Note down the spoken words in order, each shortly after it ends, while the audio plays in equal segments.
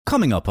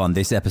Coming up on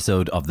this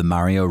episode of the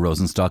Mario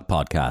Rosenstock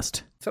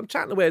podcast. So I'm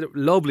chatting away with a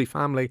lovely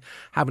family,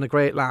 having a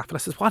great laugh. And I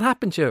says, what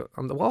happened to you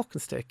on the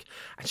walking stick?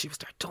 And she was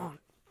there,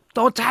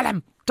 don't tell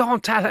him,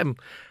 don't tell him.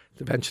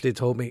 Eventually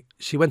told me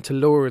she went to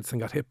Lourdes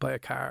and got hit by a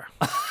car.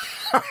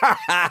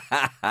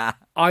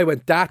 I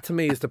went, that to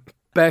me is the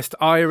best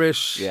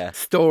Irish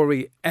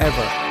story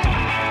ever.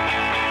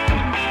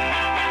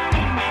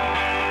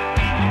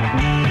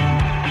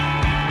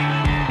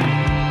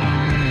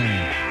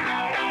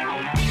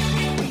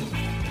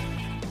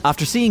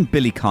 After seeing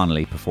Billy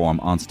Connolly perform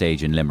on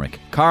stage in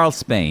Limerick, Karl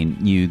Spain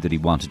knew that he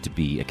wanted to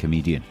be a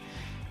comedian.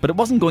 But it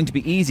wasn't going to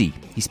be easy.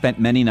 He spent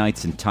many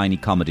nights in tiny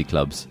comedy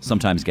clubs,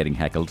 sometimes getting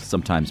heckled,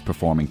 sometimes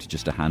performing to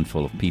just a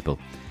handful of people.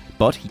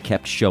 But he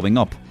kept showing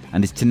up,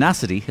 and his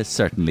tenacity has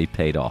certainly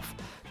paid off.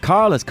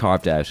 Karl has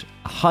carved out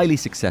a highly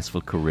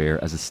successful career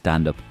as a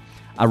stand-up,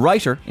 a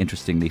writer,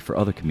 interestingly, for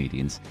other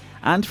comedians,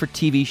 and for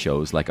TV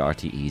shows like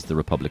RTE's The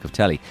Republic of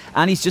Telly.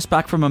 And he's just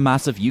back from a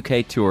massive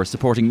UK tour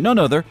supporting none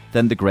other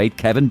than the great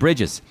Kevin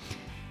Bridges.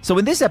 So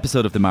in this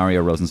episode of the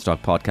Mario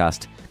Rosenstock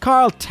podcast,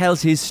 Karl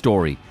tells his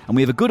story, and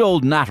we have a good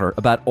old natter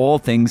about all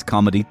things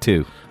comedy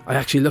too. I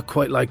actually look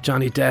quite like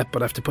Johnny Depp,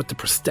 but I have to put the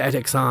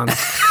prosthetics on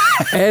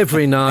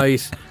every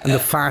night and the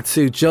fat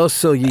suit just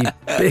so you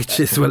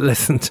bitches will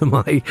listen to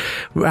my,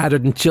 rather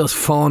than just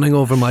fawning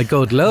over my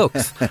good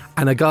looks.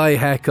 And a guy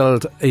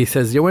heckled, he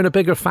says, you're wearing a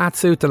bigger fat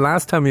suit than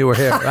last time you were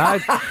here,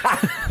 right?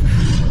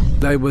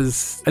 I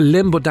was a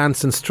limbo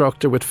dance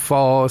instructor with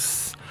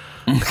Foss.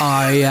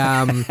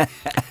 I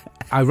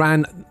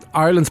ran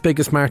Ireland's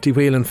biggest Marty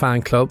Whelan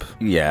fan club.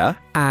 Yeah.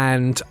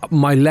 And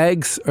my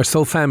legs are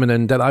so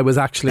feminine that I was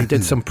actually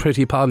did some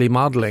pretty poly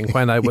modelling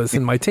when I was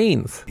in my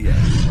teens. Yeah.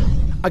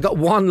 I got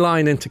one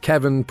line into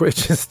Kevin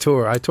Bridges'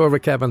 tour. I toured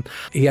with Kevin.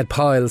 He had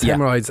piles,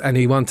 hemorrhoids, and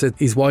he wanted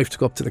his wife to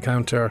go up to the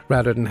counter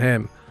rather than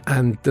him.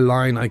 And the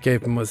line I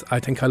gave him was,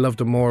 I think I loved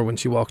her more when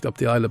she walked up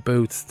the aisle of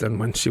Boots than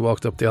when she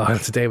walked up the aisle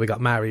today we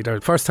got married. Or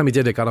the first time he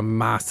did it, got a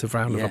massive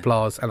round of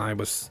applause, and I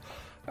was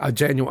a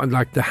genuine,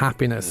 like the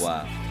happiness.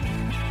 Wow.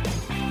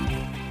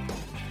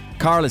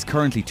 Karl is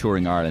currently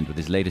touring Ireland with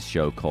his latest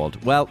show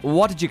called, well,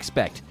 What Did You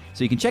Expect?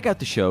 So you can check out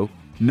the show,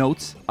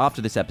 notes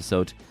after this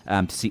episode,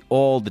 to see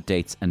all the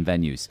dates and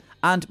venues.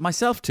 And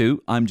myself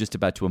too, I'm just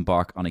about to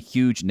embark on a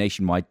huge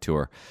nationwide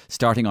tour,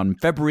 starting on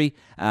February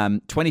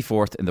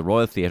 24th in the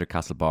Royal Theatre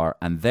Castlebar,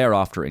 and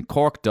thereafter in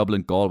Cork,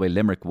 Dublin, Galway,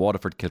 Limerick,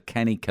 Waterford,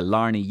 Kilkenny,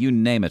 Killarney, you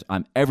name it.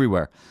 I'm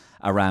everywhere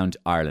around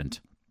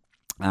Ireland.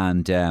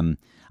 And I'm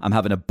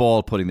having a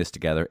ball putting this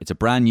together. It's a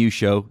brand new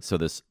show, so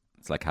it's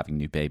like having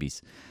new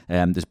babies.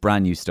 There's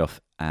brand new stuff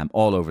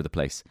all over the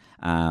place.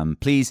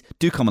 Please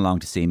do come along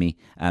to see me.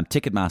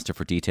 Ticketmaster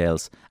for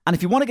details. And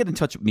if you want to get in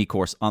touch with me, of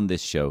course, on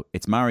this show,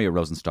 it's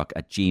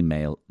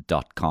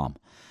mariorosenstock@gmail.com.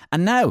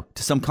 And now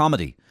to some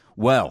comedy.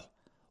 Well,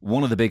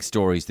 one of the big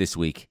stories this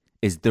week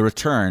is the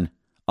return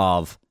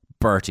of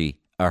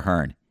Bertie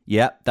Ahern.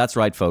 Yeah, that's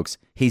right, folks.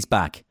 He's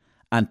back.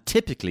 And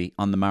typically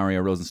on the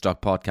Mario Rosenstock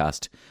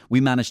podcast,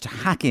 we managed to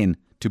hack in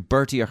to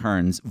Bertie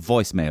Ahern's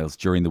voicemails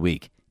during the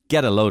week.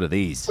 Get a load of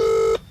these.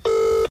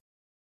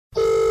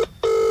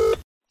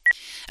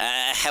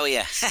 How are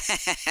you?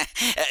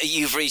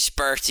 You've reached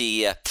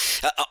Bertie.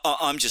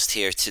 I'm just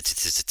here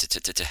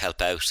to help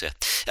out.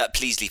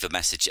 Please leave a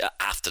message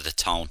after the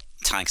tone.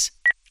 Thanks.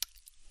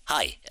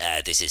 Hi,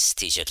 this is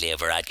Taoiseach Leo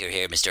Varadkar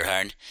here, Mr.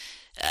 Ahern.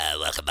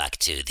 Welcome back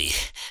to the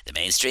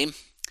mainstream.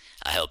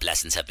 I hope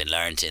lessons have been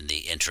learned in the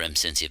interim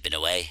since you've been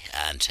away,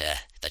 and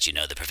that you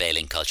know the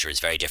prevailing culture is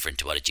very different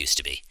to what it used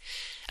to be.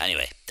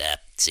 Anyway,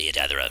 see you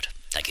down the road.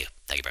 Thank you.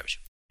 Thank you very much.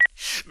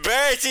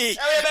 Bertie,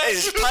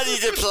 it's Paddy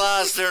the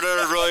Plaster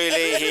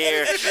O'Reilly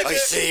here. I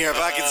see you're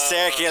back in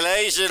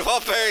circulation.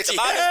 What, Bertie? He's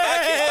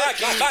back.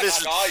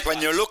 Listen,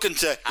 when you're looking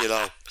to,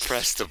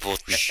 press the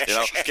button,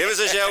 give us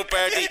a shout,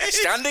 Bertie.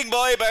 Standing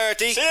by,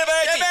 Bertie. See you,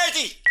 Bertie. Yeah,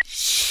 Bertie.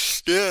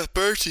 Yeah,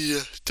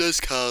 Bertie, Des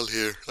Cal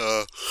here.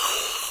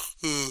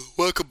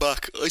 Welcome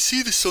back. I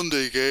see the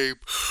Sunday game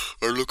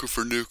are looking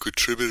for new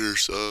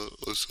contributors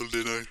on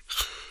Sunday night.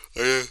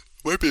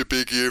 Might be a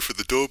big year for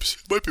the Dubs.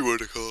 Might be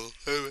worth a call.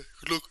 Anyway,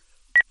 good luck.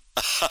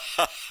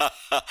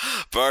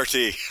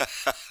 Bertie,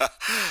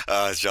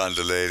 John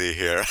Delaney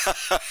here.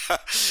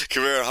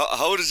 Come here.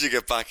 How did you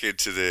get back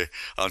onto the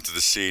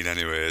scene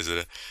anyway? Is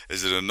it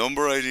a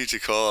number I need to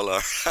call,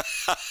 or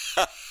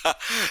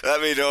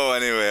let me know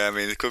anyway? I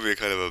mean, it could be a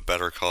kind of a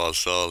Better Call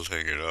Saul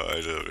thing, I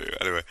don't know.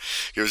 Anyway,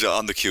 give us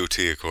on the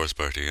QT, of course,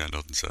 Bertie. Yeah,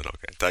 nothing said.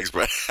 Okay, thanks,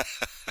 Bertie.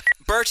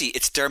 Bertie,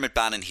 it's Dermot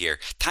Bannon here.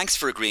 Thanks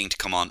for agreeing to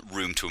come on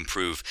Room to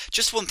Improve.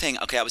 Just one thing,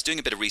 okay, I was doing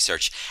a bit of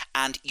research,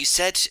 and you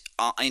said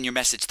in your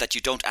message that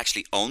you don't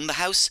actually own the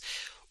house.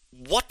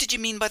 What did you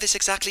mean by this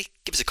exactly?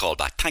 Give us a call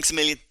back. Thanks a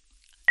million.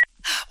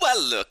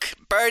 Well, look,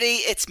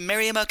 Bertie, it's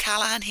Miriam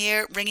O'Callaghan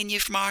here, ringing you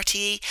from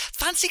RTE.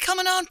 Fancy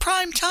coming on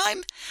prime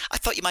time? I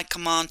thought you might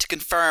come on to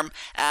confirm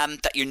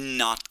that you're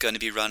not going to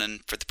be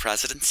running for the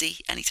presidency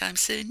anytime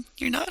soon.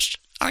 You're not?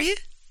 Are you?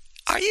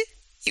 Are you?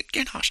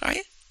 You're not, are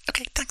you?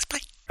 Okay, thanks, bye.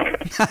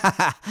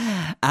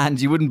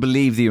 And you wouldn't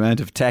believe the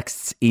amount of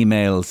texts,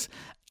 emails,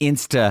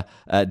 Insta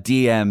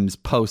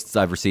DMs, posts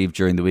I've received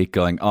during the week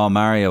going, "Oh,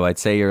 Mario, I'd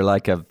say you're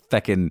like a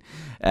feckin'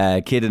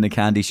 kid in a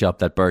candy shop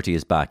that Bertie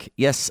is back."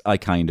 Yes, I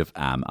kind of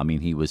am. I mean,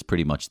 he was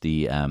pretty much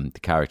the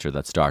character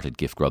that started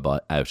Gift Grub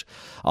out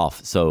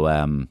off.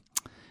 So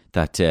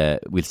that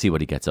we'll see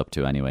what he gets up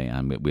to anyway,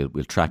 and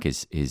we'll track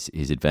his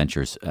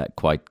adventures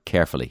quite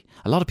carefully.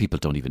 A lot of people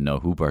don't even know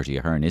who Bertie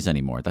Ahern is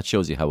anymore. That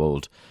shows you how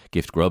old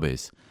Gift Grub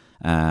is.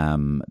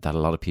 That a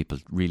lot of people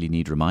really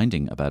need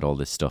reminding about all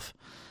this stuff.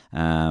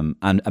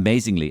 And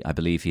amazingly, I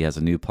believe he has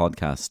a new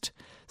podcast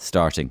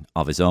starting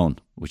of his own,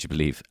 which I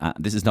believe,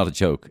 this is not a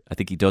joke, I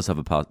think he does have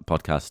a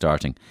podcast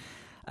starting.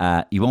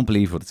 You won't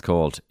believe what it's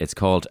called. It's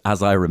called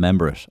As I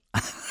Remember It.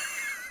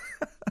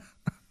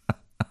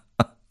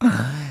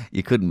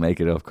 You couldn't make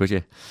it up, could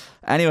you?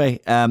 Anyway,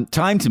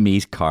 time to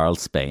meet Karl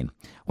Spain.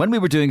 When we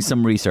were doing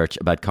some research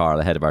about Karl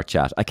ahead of our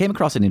chat, I came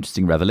across an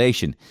interesting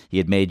revelation he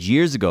had made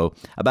years ago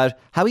about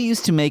how he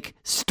used to make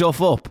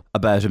stuff up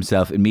about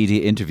himself in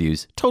media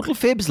interviews. Total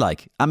fibs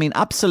like. I mean,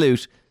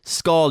 absolute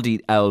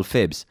scaldy owl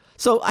fibs.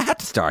 So I had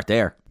to start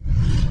there.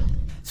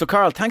 So,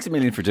 Karl, thanks a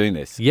million for doing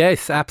this.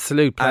 Yes,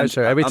 absolute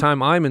pleasure. Every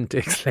time I'm in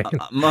Dix Lane.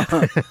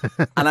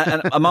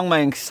 And among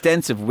my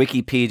extensive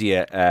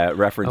Wikipedia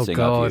referencing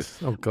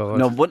of you. Oh, God.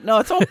 No,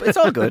 it's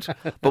all good.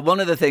 But one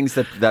of the things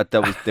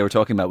that they were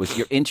talking about was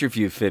your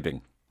interview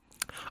fibbing.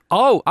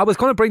 Oh, I was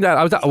going to bring that.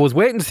 I was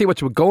waiting to see what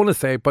you were going to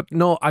say, but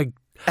no,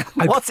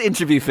 What's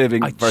interview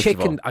fibbing, I first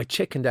of all? I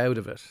chickened out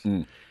of it.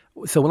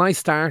 So when I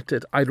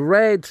started, I'd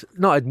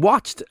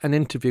watched an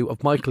interview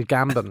of Michael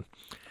Gambon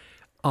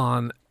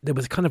on, there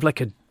was kind of like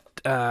it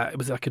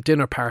was like a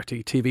dinner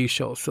party TV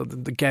show. So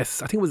the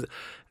guests, I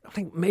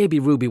think maybe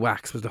Ruby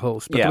Wax was the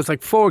host, but there was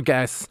like 4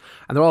 guests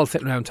and they're all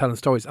sitting around telling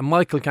stories. And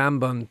Michael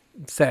Gambon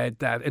said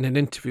that in an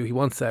interview, he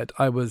once said,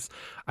 I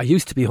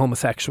used to be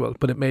homosexual,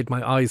 but it made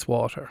my eyes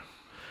water.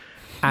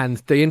 And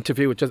the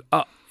interview was just,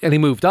 and he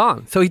moved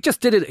on. So he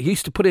just did it. He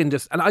used to put in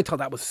just, and I thought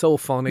that was so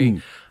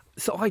funny.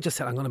 So I just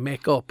said, I'm going to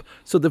make up.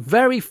 So the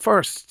very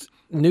first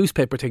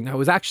newspaper thing, now, it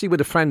was actually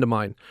with a friend of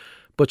mine,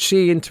 but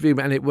she interviewed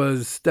me, and it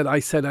was that I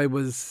said I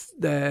was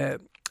a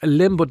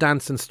limbo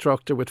dance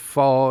instructor with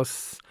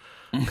Foss.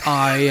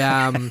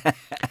 I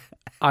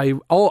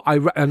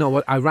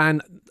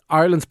ran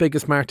Ireland's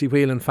biggest Marty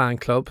Whelan fan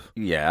club.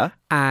 Yeah.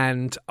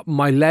 And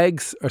my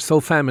legs are so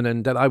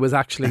feminine that I was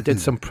actually did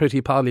some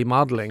pretty poly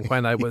modelling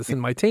when I was in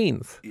my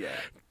teens. Yeah.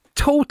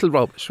 Total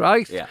rubbish,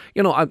 right? Yeah.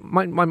 You know,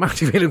 my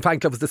Marty Whelan fan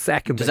club was the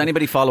second. Does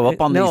anybody follow up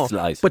on these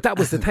lies? But that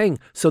was the thing.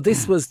 So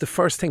this was the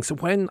first thing. So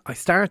when I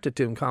started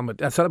doing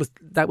comedy, so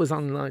that was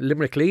on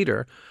Limerick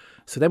Leader.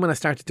 So then when I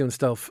started doing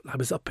stuff, I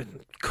was up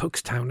in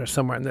Cookstown or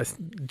somewhere, and this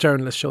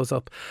journalist shows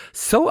up.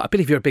 So I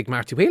believe you're a big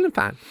Marty Whelan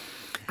fan.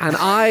 And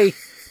I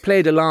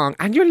played along,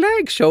 and your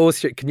leg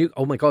shows.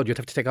 Oh my God, you'd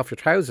have to take off your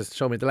trousers to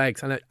show me the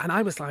legs. And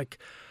I was like,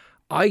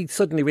 I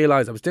suddenly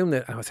realised I was doing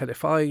it, and I said,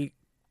 if I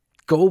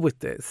go with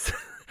this,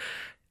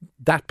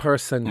 that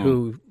person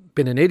who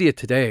been an idiot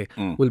today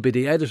will be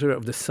the editor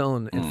of The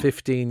Sun in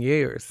 15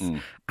 years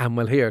and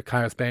will hear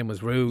Karl Spain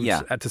was rude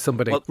to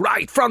somebody. Well,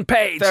 right, front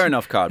page. Fair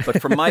enough, Karl. But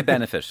for my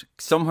benefit,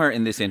 somewhere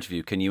in this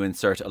interview, can you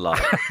insert a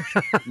lie?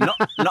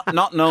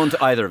 not known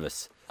to either of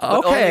us.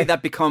 But only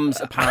that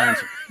becomes apparent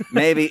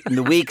maybe in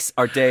the weeks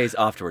or days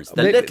afterwards.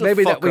 The little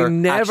maybe fucker that we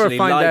never actually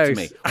find lied out. to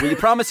me. Will you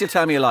promise you'll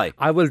tell me a lie?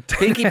 I will.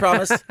 Pinky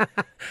promise.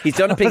 He's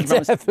done a pinky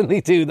promise.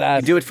 Definitely do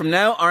that. You do it from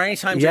now or any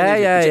time.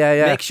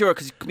 Yeah. Make sure,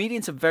 because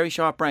comedians have very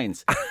sharp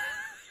brains.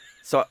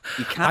 So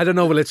you can't. I don't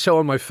know. Will it show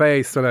on my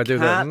face when I do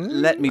that? Can't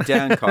let me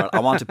down, Karl. I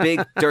want a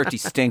big dirty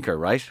stinker,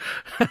 right?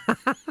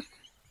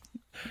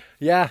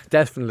 Yeah,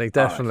 definitely.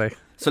 Right.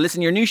 So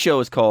listen, your new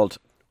show is called,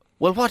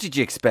 well, what did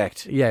you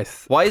expect?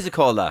 Yes. Why is it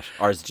called that,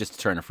 or is it just a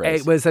turn of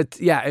phrase?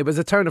 It was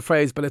a turn of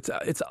phrase, but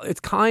it's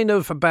kind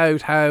of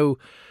about how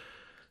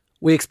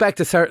we expect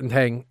a certain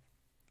thing.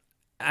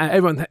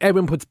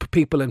 Everyone puts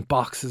people in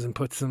boxes and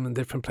puts them in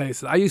different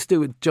places. I used to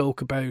do a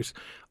joke about,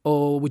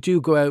 would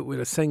you go out with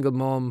a single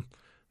mum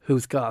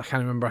who's got, I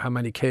can't remember how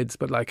many kids,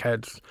 but like I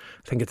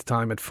think at the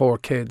time had 4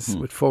 kids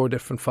with 4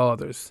 different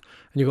fathers.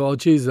 And you go, oh,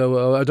 geez, I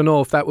don't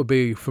know if that would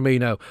be for me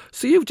now.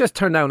 So you've just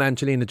turned down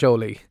Angelina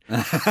Jolie.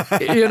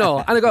 You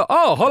know, and I go,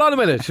 oh, hold on a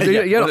minute.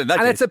 You know,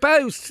 and it's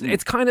about,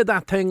 it's kind of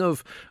that thing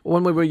of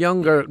when we were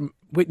younger,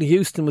 Whitney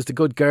Houston was the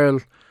good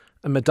girl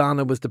and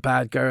Madonna was the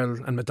bad girl,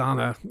 and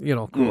Madonna, you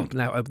know, grew up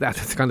now.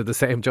 That's kind of the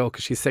same joke,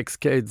 because she's 6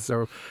 kids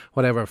or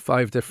whatever,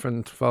 5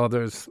 different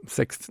fathers,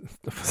 six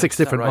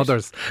different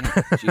mothers.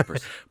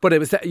 But it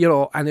was, you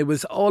know, and it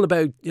was all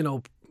about, you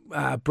know,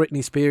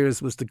 Britney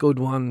Spears was the good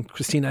one,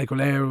 Christina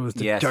Aguilera was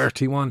the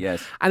dirty one.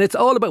 Yes. And it's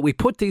all about, we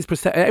put these,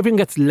 everything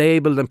gets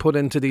labelled and put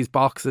into these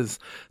boxes.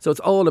 So it's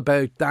all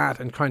about that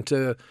and trying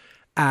to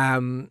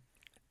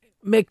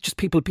make just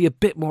people be a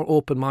bit more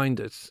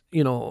open-minded,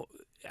 you know,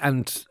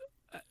 and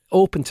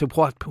open to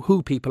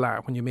who people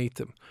are when you meet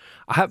them.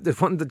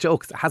 One of the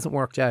jokes that hasn't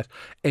worked yet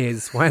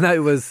is when I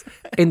was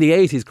in the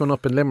 80s growing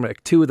up in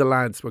Limerick, 2 of the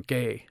lads were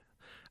gay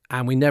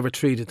and we never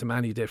treated them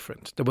any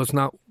different. There was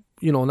not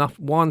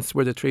once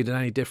were they treated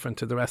any different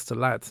to the rest of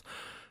the lads.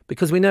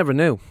 because we never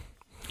knew.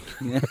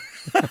 Yeah.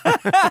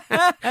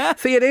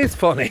 See, it is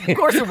funny. Of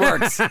course it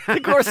works.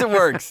 Of course it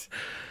works.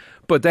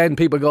 But then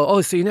people go, oh,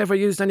 so you never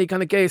used any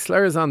kind of gay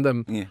slurs on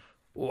them. Yeah.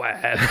 Well,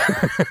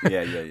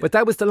 Yeah. but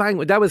that was the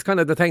language. That was kind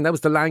of the thing. That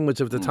was the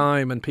language of the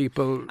time, and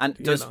people. And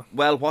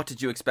what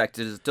did you expect?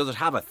 Does it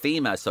have a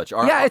theme as such?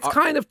 Yeah, it's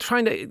kind of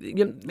trying to.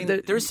 I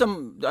mean, there's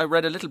some. I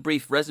read a little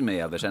brief resume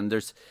of it, and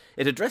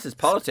it addresses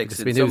politics.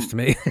 It's been news to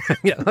me.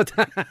 Yeah.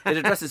 It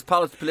addresses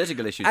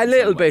political issues a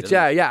little bit,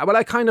 yeah. Well,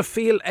 I kind of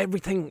feel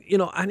everything.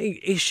 Any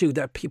issue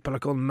that people are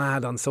going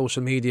mad on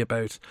social media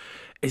about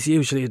is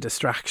usually a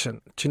distraction.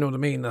 Do you know what I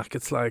mean? Like,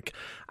 it's like,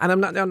 and I'm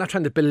not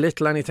trying to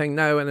belittle anything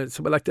now. And it's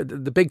like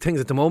the big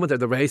things at the moment are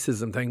the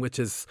racism thing, which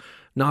is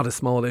not a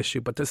small issue.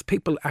 But there's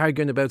people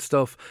arguing about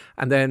stuff,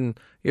 and then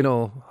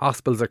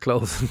hospitals are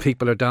closed and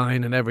people are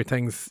dying, and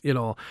everything's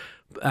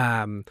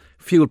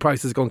fuel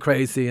prices going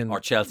crazy, and or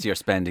Chelsea are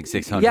spending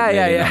 600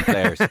 million on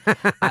players.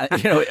 I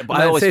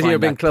always City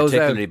find that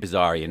particularly out.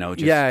 bizarre.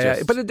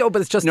 But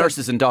it's just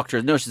nurses and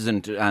doctors, nurses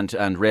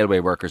and railway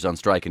workers on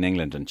strike in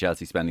England, and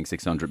Chelsea spending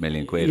 600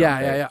 million quid.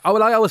 Yeah. Oh,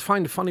 well, I always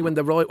find it funny when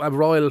a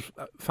royal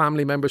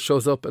family member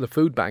shows up at a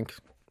food bank,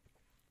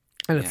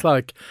 and it's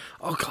like,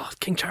 oh God,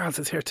 King Charles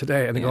is here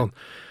today, and they're going,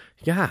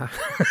 yeah,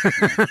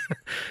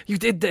 you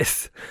did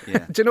this.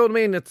 Yeah. Do you know what I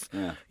mean? It's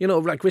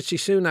like Rishi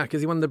Sunak,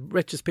 is he one of the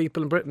richest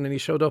people in Britain, and he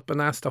showed up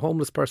and asked a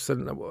homeless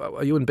person,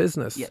 "Are you in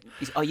business? Yeah.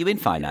 Are you in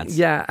finance?"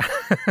 Yeah,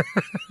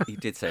 he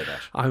did say that.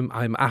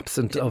 I'm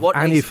absent of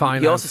any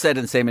finance. He also said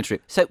in the same interview,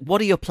 "So, what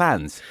are your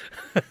plans?"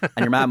 And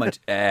your man went,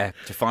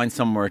 "To find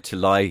somewhere to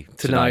lie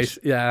tonight."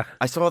 Yeah,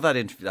 I saw that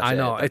interview. I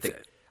know.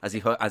 As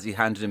he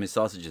handed him his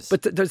sausages.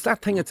 But there's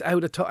that thing, it's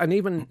out of touch. And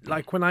even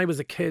like when I was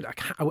a kid,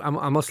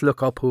 I must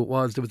look up who it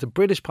was. There was a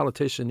British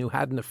politician who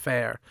had an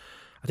affair.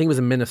 I think he was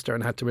a minister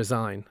and had to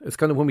resign. It's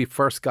kind of when we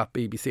first got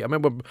BBC. I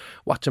remember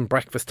watching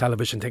breakfast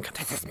television thinking,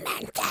 this is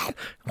mental.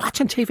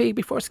 Watching TV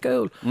before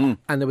school. And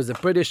there was a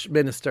British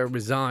minister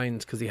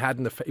resigned because he had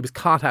an affair. He was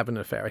caught having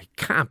an affair. He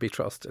can't be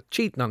trusted.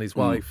 Cheating on his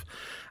wife.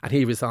 And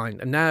he resigned.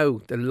 And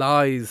now the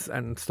lies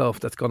and stuff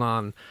that's gone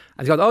on.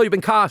 And he goes, oh, you've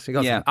been caught. He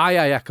goes,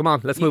 yeah, come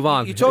on, let's move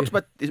on. You talked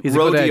about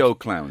rodeo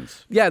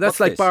clowns. Yeah, that's What's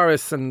like this?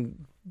 Boris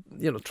and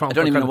Trump. I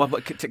don't even know what.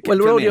 Well,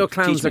 rodeo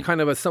clowns are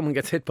kind of as someone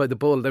gets hit by the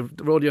bull. The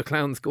rodeo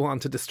clowns go on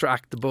to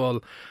distract the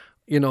bull,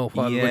 while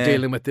we're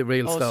dealing with the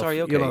real stuff.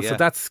 Sorry, okay, So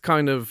that's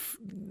kind of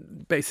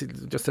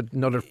basically just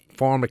another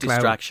form of clown.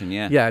 Distraction,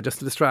 yeah. Yeah,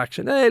 just a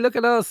distraction. Hey, look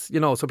at us.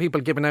 So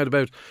people giving out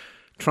about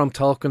Trump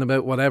talking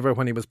about whatever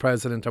when he was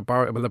president, or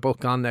Boris, well, they're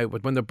both gone now,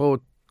 but when they're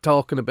both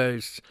talking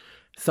about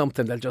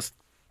something, they'll just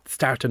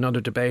start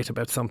another debate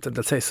about something.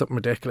 They'll say something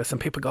ridiculous,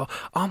 and people go,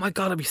 "Oh my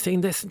God, have you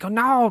seen this?" And go,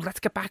 "No, let's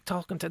get back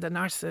talking to the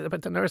nurses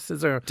about the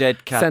nurses, or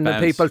dead cat sending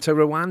bounce. people to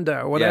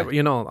Rwanda or whatever."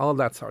 All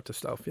that sort of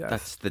stuff. Yeah,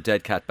 that's the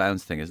dead cat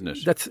bounce thing, isn't it?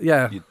 That's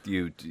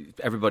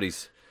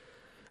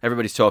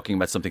Everybody's talking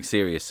about something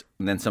serious,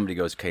 and then somebody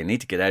goes, "Okay, I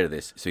need to get out of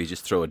this," so you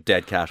just throw a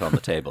dead cat on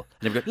the table,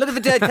 and everybody go, "Look at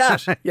the dead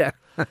cat!" Yeah.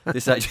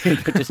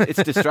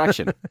 It's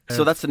distraction.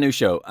 So that's the new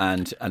show,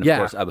 and of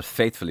course I will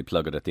faithfully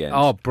plug it at the end.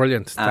 Oh,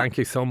 brilliant! Thank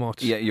you so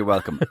much. Yeah, you're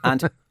welcome.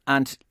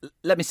 And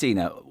let me see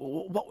now.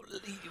 What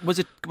was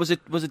it? Was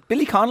it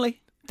Billy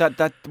Connolly?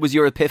 That was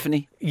your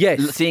epiphany?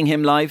 Yes. Seeing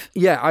him live?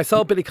 Yeah, I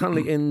saw Billy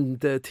Connolly in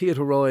the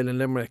Theatre Royal in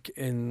Limerick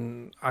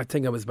I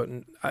think I was about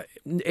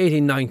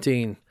 18,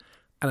 19.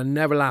 And I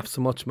never laughed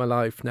so much in my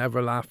life. Never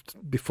laughed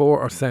before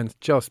or since.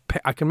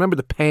 I can remember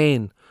the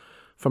pain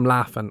from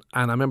laughing.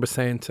 And I remember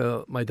saying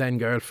to my then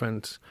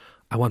girlfriend,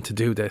 I want to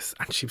do this.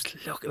 And she was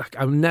looking like,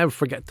 I'll never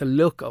forget the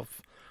look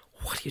of,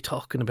 what are you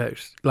talking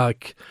about?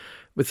 Like,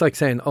 it's like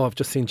saying, oh, I've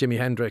just seen Jimi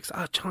Hendrix.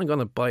 Oh, John, I'm going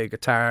to buy a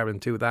guitar and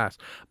do that.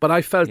 But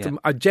I felt,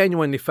 I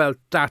genuinely felt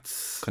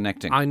that's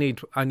connecting. I need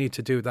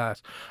to do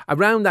that.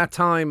 Around that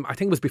time, I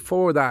think it was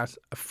before that,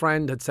 a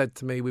friend had said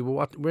to me,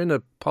 we're in a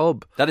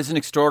pub. That is an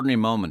extraordinary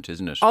moment,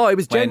 isn't it? Oh, it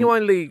was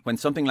genuinely when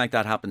something like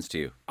that happens to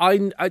you. I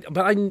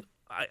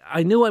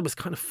knew I was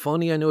kind of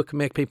funny. I knew it could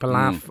make people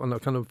laugh, and I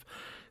kind of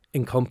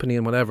in company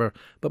and whatever.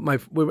 But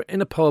we were in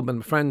a pub, and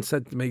my friend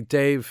said to me,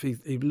 Dave,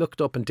 he looked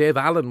up, and Dave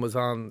Allen was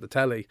on the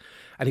telly,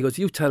 and he goes,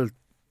 you tell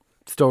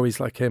stories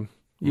like him.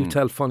 You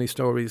tell funny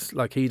stories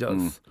like he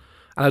does.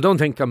 And I don't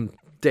think I'm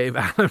Dave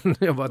Allen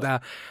about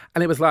that.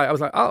 And it was like, I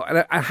was like, oh,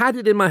 and I had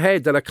it in my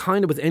head that I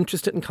kind of was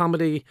interested in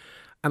comedy,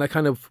 and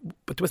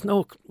but there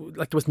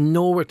was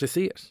nowhere to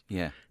see it.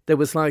 Yeah. There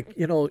was like,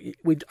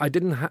 we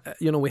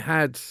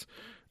had,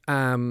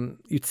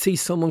 you'd see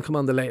someone come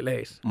on the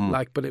Late,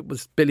 but it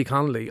was Billy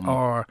Connolly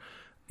or,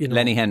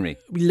 Lenny Henry.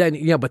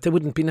 But they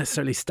wouldn't be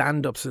necessarily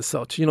stand-ups as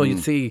such. You'd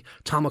see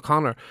Tom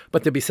O'Connor,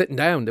 but they'd be sitting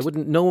down.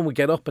 No one would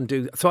get up and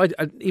do. So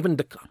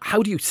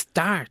how do you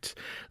start?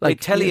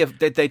 Like,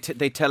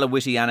 they tell a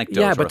witty anecdote.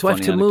 Yeah, but to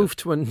have to anecdote. move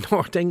to a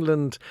North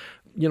England,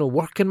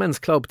 working men's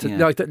club,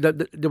 there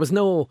was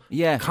no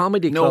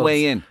comedy clubs. No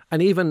way in.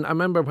 And even I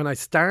remember when I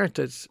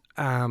started.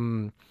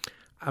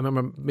 I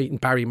remember meeting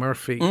Barry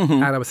Murphy,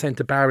 and I was saying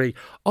to Barry,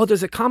 "Oh,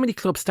 there's a comedy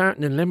club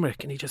starting in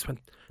Limerick," and he just went,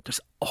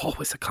 there's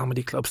always a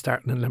comedy club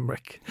starting in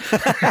Limerick.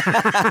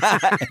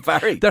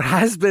 Barry. There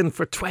has been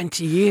for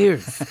 20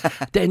 years.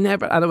 They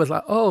never, and I was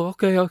like, oh,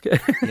 okay.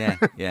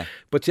 Yeah.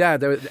 But yeah,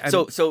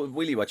 So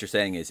really what you're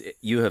saying is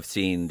you have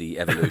seen the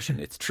evolution.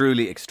 It's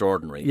truly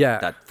extraordinary. Yeah.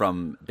 That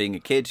from being a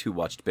kid who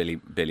watched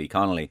Billy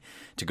Connolly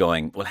to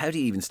going, well, how do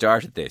you even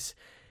start at this?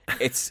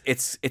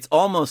 It's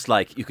almost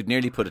like you could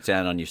nearly put it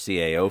down on your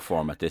CAO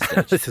form at this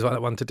stage. this is what I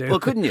want to do. Well,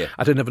 couldn't you?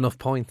 I didn't have enough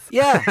points.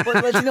 Yeah,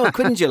 well,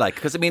 couldn't you?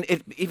 Because I mean,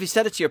 if you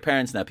said it to your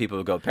parents now,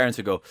 parents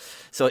would go,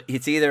 so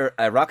it's either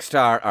a rock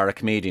star or a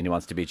comedian who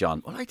wants to be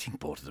John. Well, I think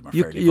both of them are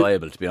fairly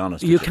viable, to be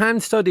honest. You can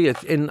study it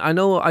I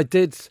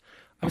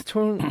was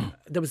told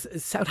there was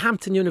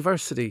Southampton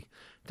University.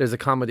 There's a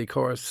comedy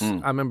course.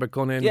 I remember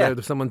going in there.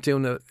 There's someone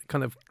doing a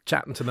kind of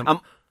chatting to them.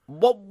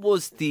 What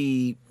was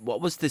the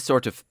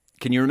sort of?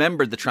 Can you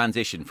remember the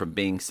transition from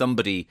being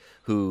somebody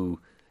who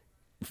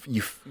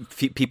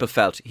people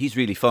felt he's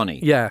really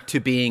funny, to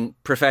being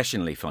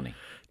professionally funny?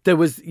 There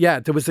was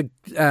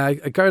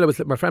a girl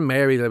my friend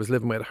Mary that I was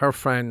living with. Her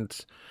friend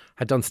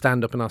had done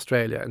stand up in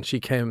Australia, and she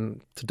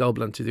came to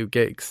Dublin to do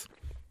gigs.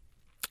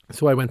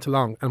 So I went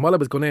along, and while I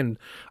was going in,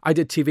 I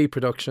did TV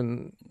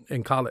production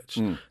in college.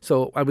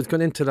 So I was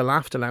going into the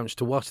Laughter Lounge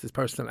to watch this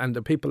person, and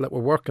the people that were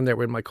working there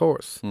were in my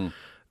course.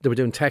 They were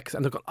doing text,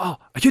 and they're going, oh,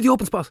 are you the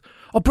open spot?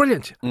 Oh,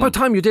 brilliant. About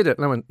time you did it.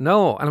 And I went,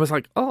 no. And I was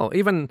like, oh,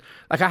 even,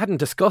 like I hadn't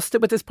discussed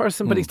it with this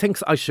person, but he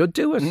thinks I should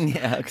do it.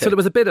 Yeah, okay. So there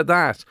was a bit of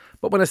that.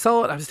 But when I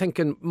saw it, I was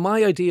thinking,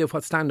 my idea of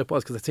what stand-up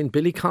was, because I'd seen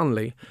Billy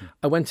Connolly,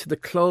 I went to the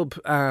club,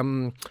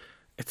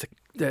 it's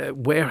the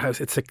warehouse,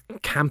 it's a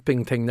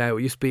camping thing now.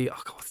 It used to be,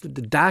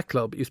 the Da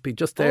Club. It used to be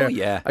just there. Oh,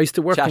 yeah. I used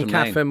to work Chatham in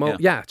Cafe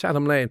Lane,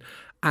 Chatham Lane.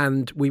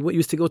 And we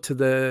used to go to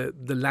the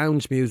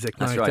lounge music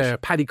night there.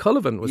 Paddy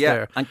Cullivan was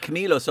there. And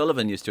Camille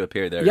O'Sullivan used to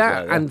appear there as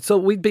well. And so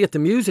we'd be at the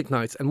music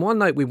nights. And one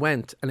night we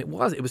went, and it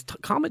was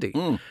comedy.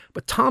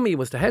 But Tommy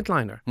was the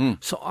headliner.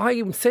 So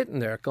I'm sitting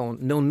there going,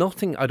 no,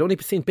 nothing. I'd only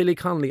seen Billy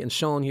Connolly and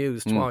Sean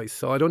Hughes twice.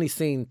 So I'd only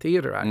seen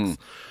theatre acts.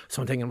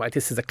 So I'm thinking, right,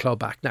 this is a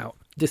club act now.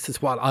 This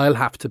is what I'll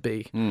have to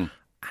be. And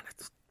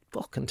it's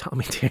fucking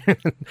Tommy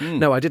Tiernan.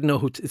 No, I didn't know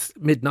it's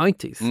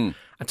mid-90s.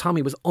 And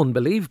Tommy was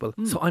unbelievable.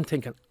 So I'm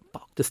thinking,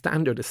 the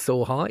standard is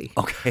so high.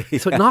 Okay.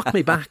 So it knocked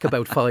me back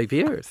about 5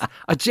 years.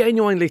 I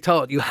genuinely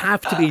thought you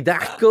have to be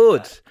that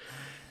good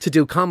to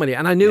do comedy.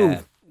 And I knew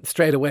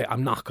straight away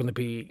I'm not going to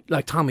be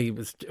like Tommy. It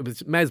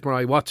was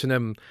mesmerising watching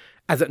him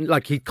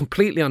like he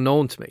completely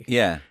unknown to me.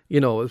 Yeah. You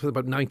know, it was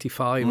about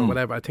 95 or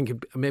whatever. I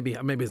think maybe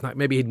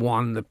he'd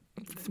won the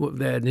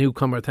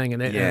newcomer thing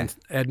in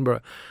Edinburgh.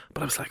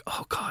 But I was like,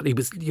 oh God, he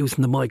was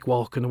using the mic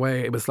walking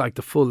away. It was like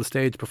the full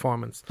stage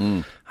performance.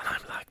 And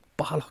I'm like,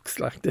 bollocks,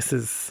 like this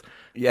is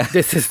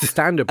the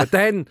standard. But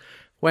then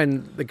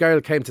when the girl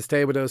came to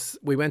stay with us,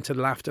 we went to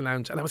the Laughter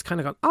Lounge, and I was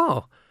kind of going,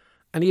 oh.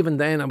 And even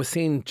then I was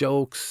seeing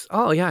jokes.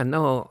 Oh yeah,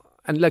 no.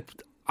 And like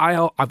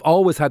I've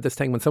always had this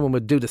thing when someone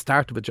would do the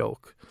start of a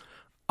joke,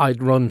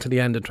 I'd run to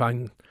the end and try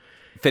and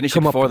finish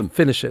it before them.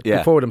 Finish it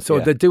before them. So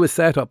they'd do a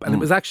setup. And it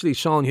was actually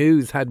Sean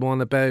Hughes had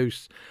one about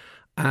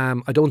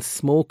I don't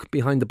smoke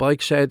behind the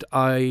bike shed,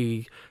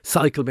 I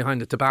cycle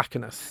behind the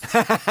tobacconist.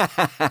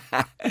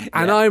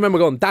 And I remember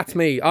going, that's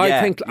me.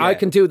 I think I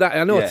can do that.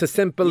 I know it's a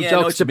simple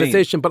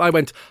juxtaposition, but I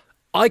went,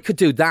 I could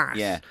do that.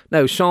 Yeah.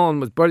 Now,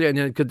 Sean was brilliant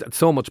and could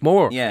so much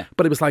more. Yeah.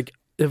 But it was like,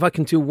 if I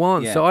can do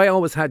one. So I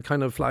always had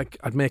kind of like,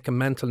 I'd make a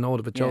mental note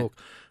of a joke.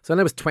 So then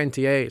I was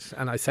 28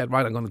 and I said,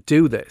 right, I'm going to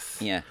do this.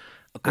 Yeah.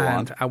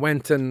 I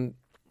went in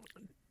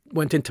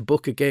to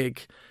book a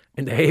gig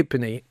in the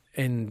Halfpenny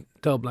in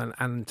Dublin,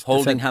 and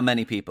holding how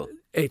many people?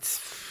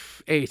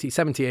 It's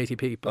 70, 80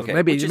 people, okay.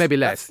 maybe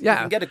less. Yeah, you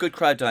can get a good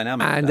crowd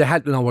dynamic. And they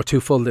had, we're too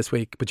full this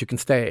week, but you can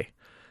stay.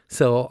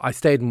 So I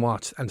stayed and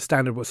watched, and the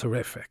standard was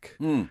horrific.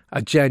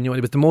 I genuinely,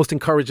 it was the most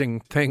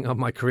encouraging thing of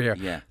my career.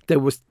 Yeah, there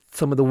was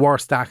some of the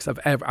worst acts I've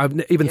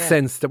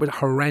since, they were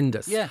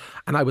horrendous. Yeah,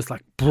 and I was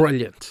like,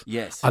 brilliant.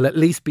 Yes, I'll at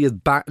least be as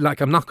bad.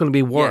 Like, I'm not going to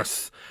be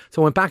worse. Yes.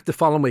 So I went back the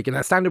following week, and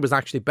the standard was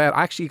actually better.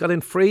 I actually got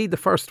in free the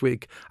first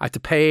week. I had to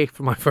pay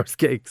for my first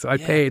gig, so I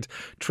paid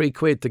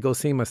 £3 to go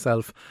see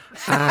myself.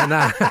 And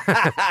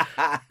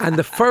and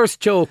the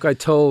first joke I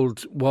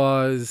told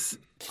was,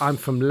 I'm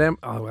from Limerick.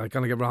 Oh, I'm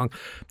going to get wrong.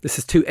 This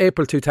is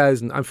April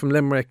 2000. I'm from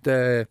Limerick.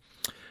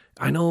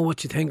 I know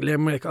what you think,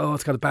 Limerick. Oh,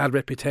 it's got a bad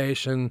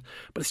reputation,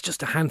 but it's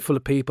just a handful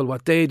of people.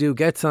 What they do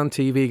gets on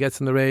TV, gets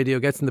on the radio,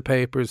 gets in the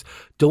papers.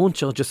 Don't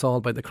judge us all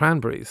by the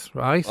Cranberries,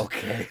 right?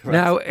 Okay. Right.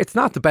 Now, it's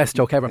not the best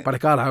joke ever, but I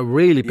got a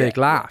really big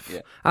laugh.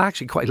 Yeah. I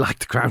actually quite like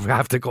the Cranberries. I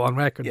have to go on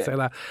record and say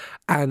that.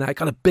 And I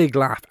got a big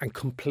laugh and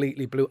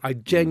completely blew. I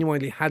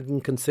genuinely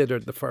hadn't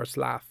considered the first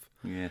laugh.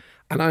 Yeah.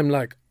 And I'm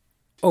like,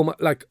 and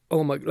like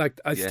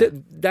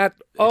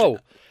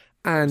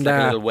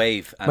a little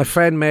wave. My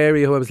friend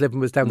Mary, who I was living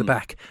with, was down the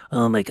back.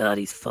 Oh my God,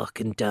 he's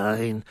fucking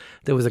dying.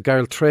 There was a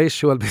girl, Trish,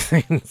 who I'll be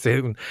seeing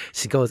soon.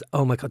 She goes,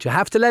 oh my God, you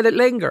have to let it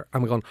linger.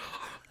 I'm going,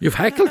 you've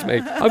heckled me.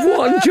 I've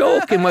one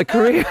joke in my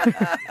career.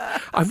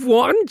 I've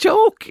one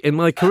joke in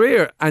my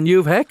career, and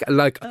you've heckled.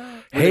 Like,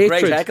 a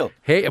great heckle.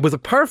 It was a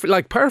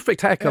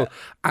perfect heckle,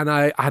 and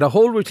I had a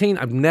whole routine.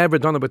 I've never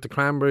done about the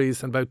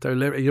Cranberries and about their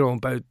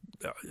about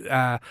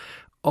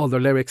all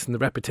their lyrics and the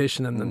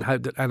repetition and how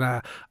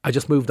I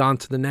just moved on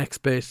to the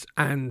next bit,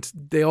 and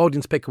the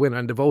audience picked a winner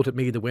and they voted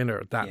me the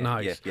winner that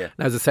night. And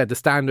as I said, the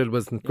standard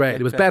wasn't great.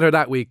 It was better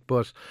that week,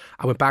 but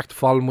I went back the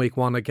following week,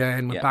 won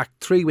again, went back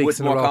 3 weeks with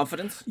in more a row.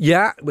 Confidence.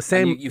 Yeah, it was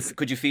same.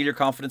 Could you feel your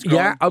confidence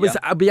growing? Yeah,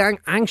 I'd be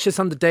anxious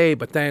on the day,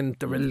 but then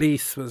the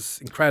release was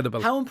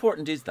incredible. How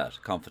important is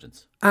that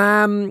confidence?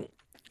 I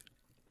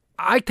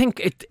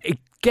think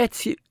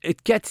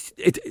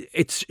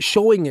it's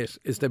showing it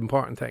is the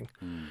important thing.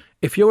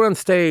 If you're on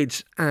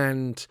stage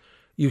and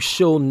you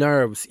show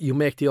nerves, you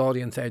make the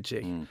audience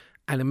edgy,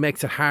 and it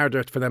makes it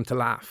harder for them to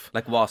laugh.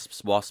 Like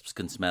wasps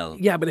can smell.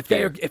 Yeah, but if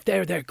they're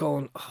there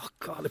going, oh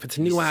God, if it's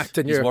a new act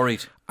and you're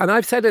worried. And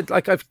I've said it,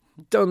 like I've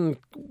done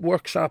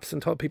workshops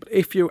and told people,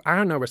 if you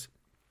are nervous,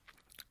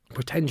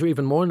 pretend you're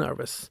even more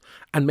nervous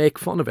and make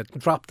fun of it.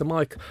 Drop the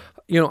mic,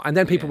 and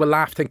then people will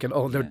laugh, thinking,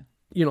 oh, they're.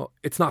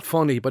 It's not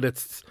funny, but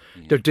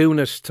they're doing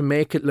it to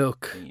make it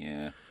look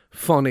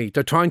funny.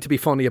 They're trying to be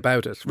funny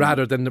about it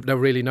rather than they're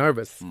really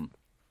nervous.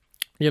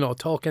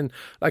 Talking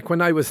like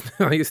when I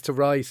used to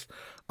write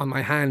on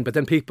my hand, but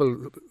then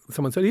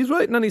someone said he's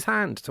writing on his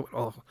hand.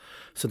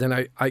 So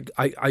then I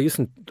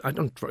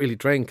don't really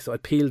drink, so I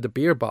peeled the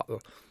beer bottle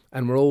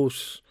and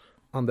wrote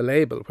on the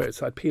label,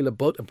 so I'd peel a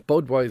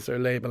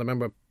Budweiser label. I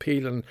remember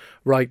peeling,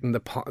 writing the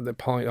point,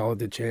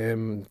 the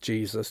gym,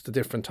 Jesus, the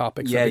different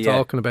topics that we're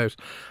talking about.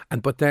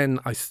 But then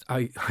I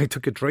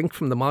took a drink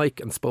from the mic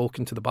and spoke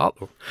into the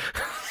bottle.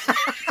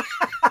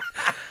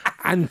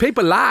 And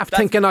people laughed,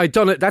 thinking I'd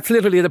done it. That's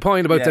literally the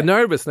point about the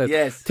nervousness.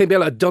 Yes.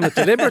 Thinking I'd done it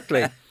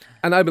deliberately.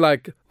 And I'd be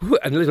like,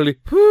 and literally,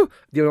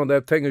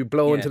 the thing you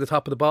blow into the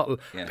top of the bottle.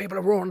 Yeah. People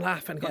are roaring,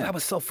 laughing, going, that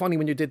was so funny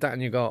when you did that.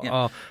 And you go,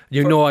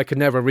 I could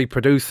never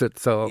reproduce it.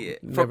 So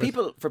for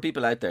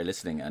people out there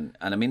listening, and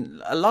I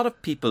mean, a lot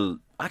of people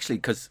actually,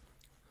 because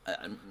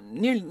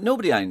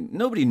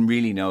nobody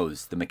really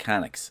knows the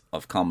mechanics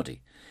of comedy.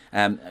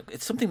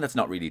 It's something that's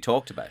not really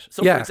talked about.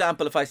 So, for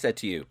example, if I said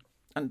to you,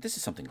 and this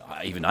is something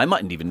I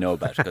mightn't even know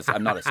about because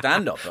I'm not a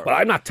stand-up. Well,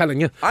 I'm not telling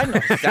you. I'm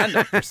not a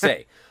stand-up per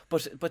se.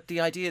 But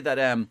the idea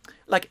that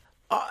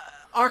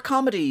our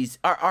comedies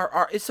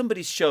is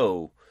somebody's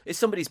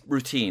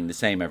routine the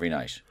same every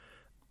night?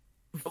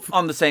 If they're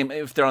on the same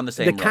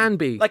They run. can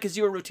be. Like, is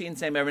your routine the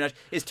same every night?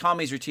 Is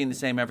Tommy's routine the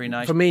same every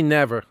night? For me,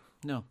 never.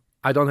 No.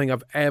 I don't think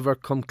I've ever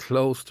come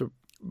close to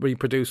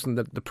reproducing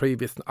the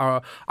previous,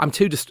 or I'm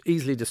too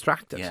easily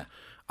distracted. Yeah.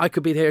 I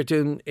could be there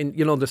doing,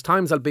 there's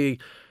times I'll be,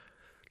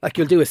 like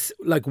you'll do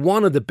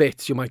one of the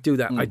bits, you might do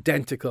that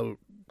identical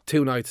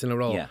 2 nights in a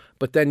row,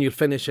 but then you'll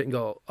finish it and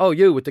go, oh,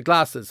 you with the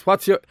glasses,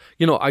 what's your,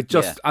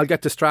 I'll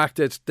get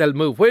distracted, they'll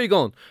move, where are you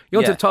going?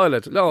 You're to the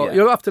toilet, no,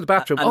 you're off to the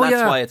bathroom. And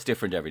that's why it's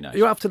different every night.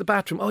 You're off to the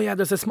bathroom,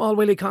 there's a small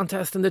willy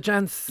contest in the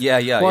gents,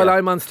 while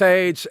I'm on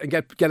stage and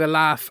get a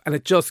laugh, and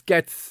it just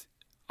gets,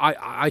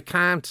 I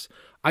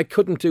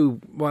couldn't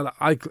do,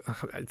 I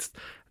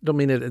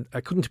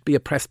couldn't be a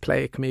press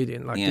play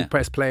comedian, do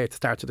press play at the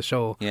start of the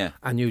show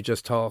and you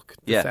just talk.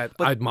 I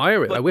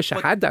admire it. I wish I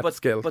had that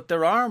skill. But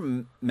there are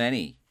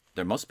many.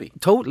 There must be.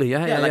 Totally,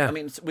 I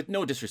mean, with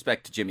no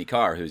disrespect to Jimmy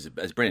Carr, who's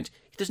as brilliant,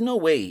 there's no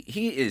way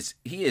he is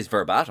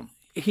verbatim.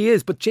 He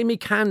is, but Jimmy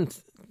can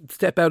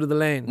step out of the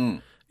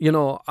lane.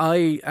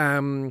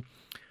 I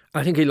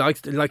think he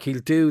likes to, he'll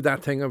do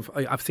that thing of,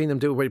 I've seen him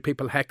do where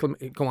people heckle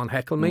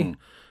me.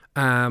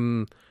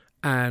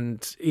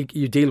 And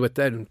you deal with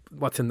then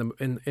what's in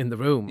the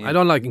room. Yeah. I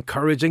don't like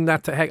encouraging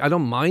that to heckle. I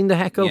don't mind the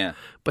heckle,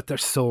 but they're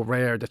so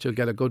rare that you'll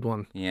get a good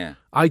one. Yeah,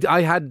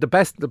 I had the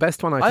best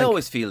one. I think.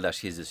 Always feel that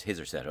his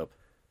are set up.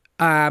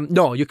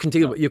 No, you can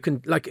deal with. You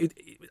can like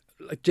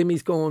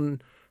Jimmy's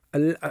going.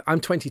 I'm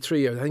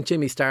 23 years. I think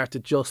Jimmy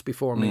started just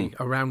before me,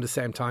 around the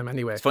same time.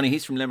 Anyway, it's funny.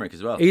 He's from Limerick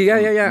as well.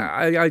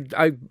 Yeah.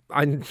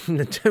 I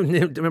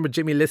remember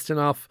Jimmy listing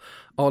off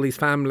all his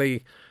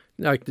family.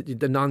 Like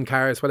the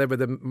non-cars, whatever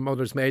the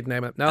mother's maiden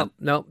name. No,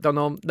 don't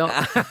know. No,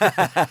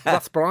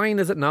 Ross Bryan,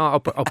 is it? No,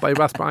 up by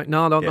Ross Bryan.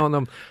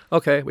 No.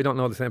 Okay, we don't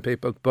know the same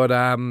people. But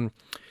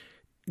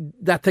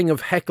that thing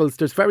of heckles,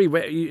 there's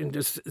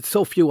there's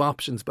so few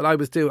options. But I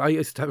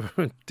used to have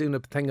doing a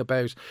thing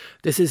about,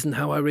 this isn't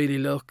how I really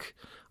look.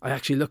 I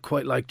actually look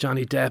quite like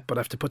Johnny Depp, but I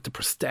have to put the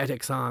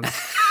prosthetics on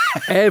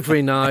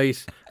every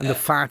night and the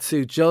fat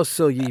suit just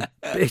so you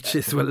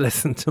bitches will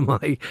listen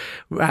to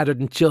rather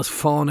than just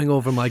fawning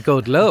over my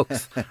good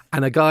looks.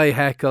 And a guy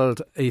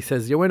heckled, he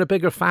says, you're wearing a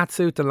bigger fat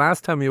suit than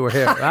last time you were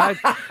here, right?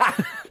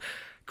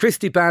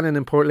 Christy Bannon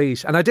in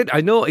Portlaoise. And I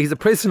know he's a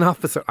prison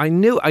officer. I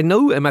knew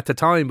him at the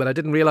time, but I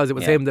didn't realise it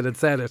was him that had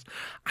said it.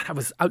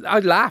 And I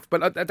laughed,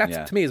 but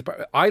that's to me,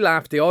 I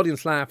laughed, the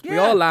audience laughed, we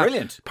all laughed.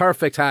 Brilliant.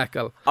 Perfect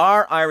heckle.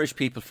 Are Irish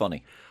people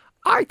funny?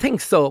 I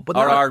think so. But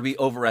or are we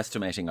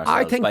overestimating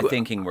ourselves by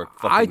thinking we're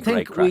fucking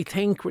great crack? We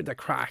think we're the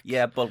crack.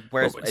 Yeah, but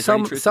where's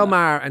some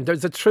are, and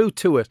there's a truth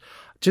to it.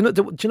 Do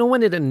you know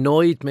when it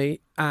annoyed me?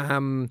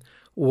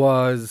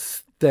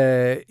 Was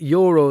the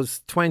Euros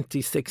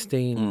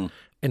 2016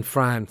 in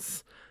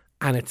France.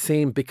 And it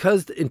seemed,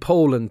 because in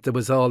Poland there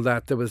was all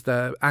that, there was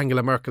the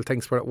Angela Merkel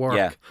things were at work.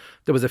 Yeah.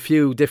 There was a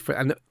few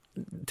different, and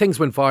things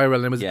went viral,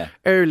 and it was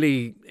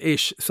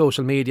early-ish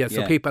social media.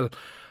 So people,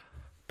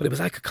 but it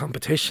was like a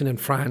competition in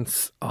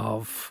France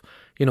of,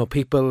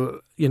 people,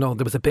 there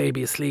was a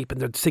baby asleep and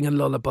they're singing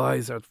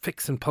lullabies or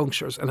fixing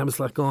punctures. And I was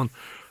like going,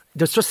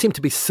 there just seemed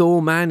to be so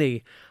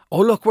many.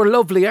 Oh, look, we're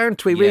lovely,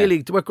 aren't we,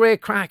 really? We're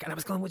great crack. And I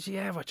was going, would you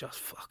ever just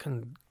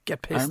fucking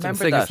get pissed and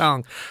sing a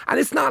song? And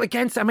it's not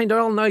against, they're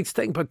all nice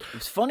things, but... It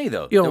was funny,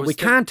 though. We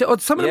can't...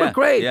 some of them are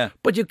great,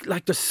 but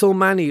there's so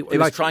many... It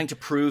was trying to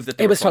prove that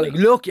they were funny.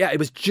 Look, it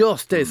was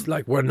just this,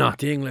 we're not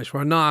the English,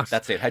 we're not...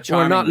 That's it, how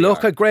charming we're not, we look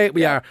are. how great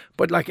we are.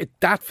 But,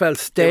 that felt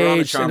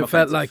staged, and it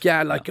felt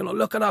offensive.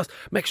 look at us,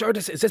 make sure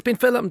has this been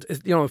filmed?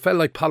 It felt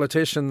like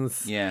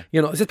politicians. Yeah.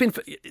 Has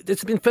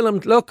this been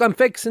filmed? Look, I'm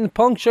fixing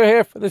puncture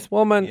here for this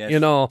woman,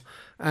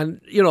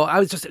 And, I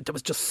was just, there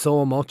was just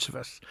so much of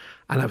it.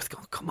 And I was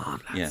going, come on,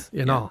 lads,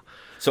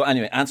 So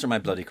anyway, answer my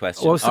bloody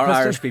question. What's the Are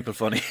question? Irish people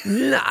funny?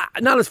 Nah,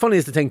 not as funny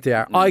as they think they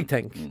are, I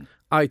think.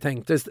 I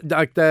think. There's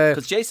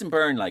Because Jason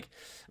Byrne,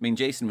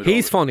 Jason would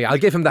He's funny, I'll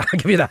give him that, I'll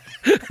give you that.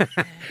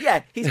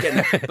 Yeah, he's getting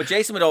it. But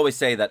Jason would always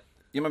say that,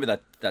 you remember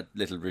that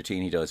little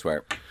routine he does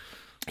where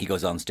he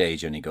goes on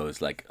stage and he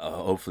goes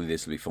oh, hopefully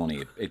this will be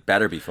funny. It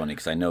better be funny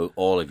because I know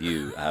all of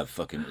you have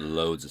fucking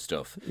loads of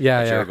stuff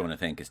that you're going to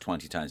think is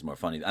 20 times more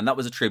funny. And that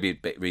was a tribute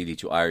really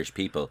to Irish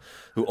people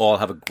who all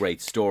have a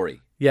great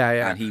story.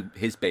 Yeah. And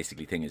his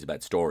basically thing is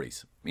about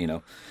stories,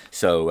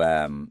 So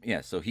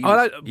so he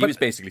was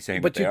basically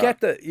saying. But you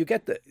get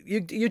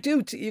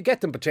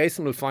them. But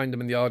Jason will find them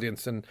in the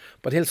audience,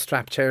 but he'll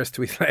strap chairs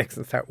to his legs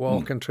and start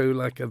walking through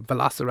like a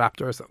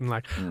velociraptor or something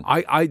like.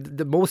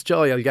 The most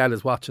joy I'll get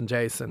is watching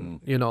Jason.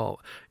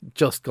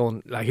 Just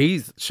going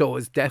his show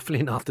is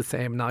definitely not the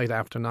same night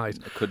after night.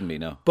 It couldn't be,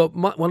 no. But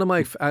one of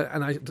my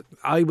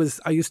I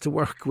used to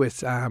work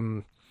with.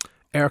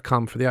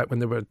 Aircom when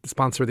they were the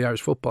sponsor of the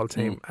Irish football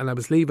team, and I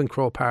was leaving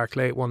Croke Park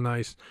late one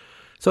night.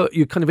 So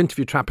you kind of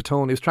interviewed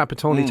Trapattoni. It was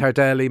Trapattoni,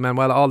 Tardelli,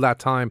 Manuela, all that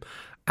time,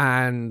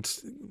 and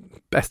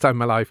best time of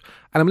my life.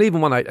 And I'm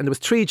leaving one night, and there was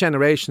 3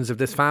 generations of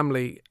this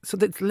family. So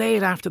it's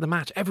late after the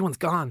match, everyone's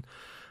gone,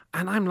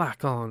 and I'm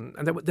like on,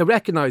 and they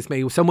recognised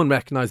me. Someone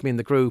recognised me in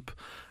the group,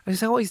 and they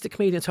said, "Oh, he's the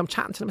comedian." So I'm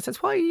chatting to them. I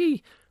says, "What are you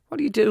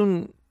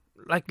doing?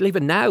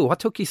 Leaving now? What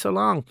took you so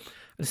long?"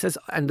 And it says,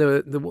 and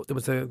there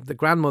was the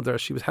grandmother.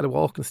 She had a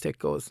walking stick.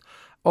 Goes,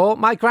 "Oh,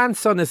 my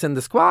grandson is in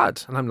the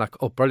squad." And I'm like,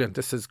 "Oh, brilliant!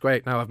 This is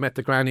great." Now I've met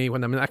the granny.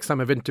 When next time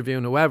I'm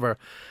interviewing whoever,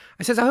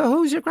 I says, "Oh,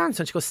 who's your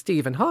grandson?" She goes,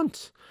 "Stephen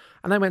Hunt."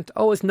 And I went,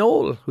 "Oh, is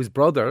Noel, whose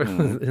brother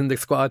in the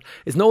squad,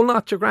 is Noel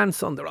not your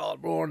grandson?" They're all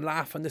roaring,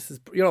 laughing. This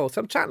is, so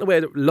I'm chatting away,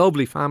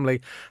 lovely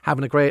family,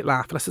 having a great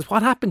laugh. And I says,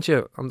 "What happened to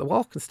you on the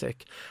walking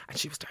stick?" And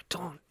she was there,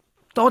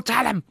 don't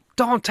tell him,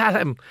 don't tell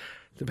him.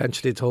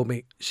 Eventually told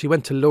me she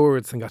went to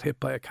Lourdes and got hit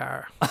by a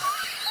car.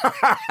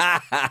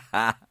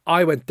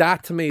 I went,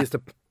 that to me is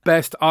the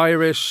best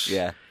Irish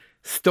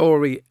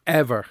story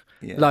ever.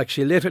 Yeah.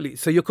 She literally,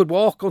 so you could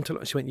walk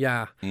until, she went,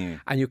 yeah.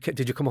 And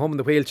did you come home in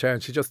the wheelchair?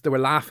 And they were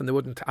laughing, they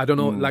wouldn't, I don't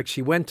know,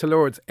 she went to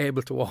Lourdes,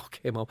 able to walk,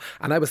 came home.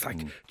 And I was like,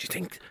 do you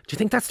think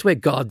that's the way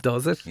God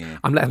does it? Yeah.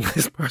 I'm letting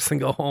this person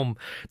go home.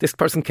 This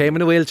person came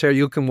in a wheelchair,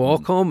 you can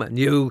walk home, and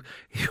you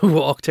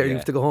walked here, you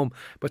have to go home.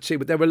 But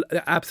they were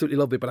absolutely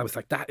lovely, but I was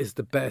like, that is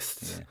the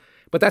best. Yeah.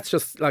 But that's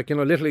just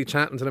literally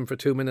chatting to them for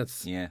 2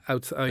 minutes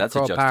outside That's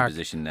Croke a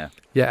juxtaposition Park.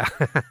 now. Yeah.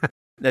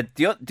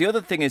 The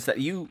other thing is that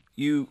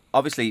you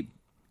obviously...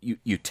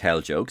 You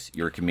tell jokes,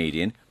 you're a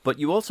comedian, but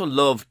you also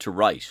love to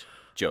write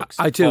jokes.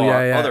 I do,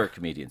 for other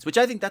comedians, which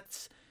I think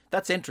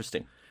that's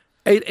interesting.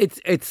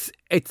 It's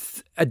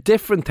a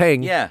different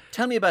thing. Yeah,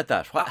 tell me about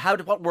that.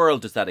 What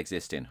world does that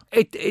exist in?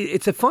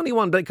 It's a funny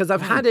one because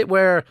I've had it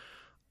where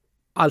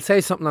I'll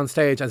say something on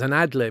stage as an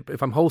ad lib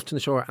if I'm hosting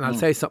a show, and I'll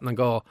say something and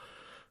go,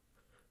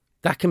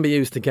 that can be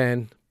used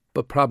again,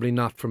 but probably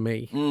not for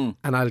me.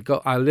 And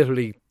I'll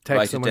literally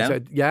text someone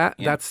and say,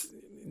 that's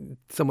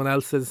someone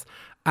else's.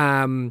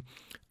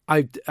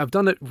 I've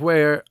done it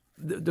where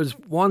there's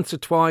once or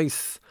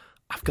twice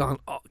I've gone,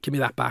 "Oh, give me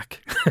that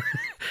back,"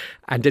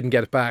 and didn't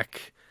get it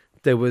back.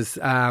 There was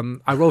I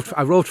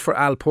wrote for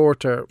Al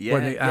Porter.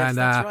 That's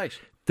right.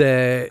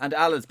 And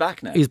Al is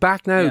back now. He's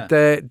back now.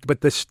 Yeah.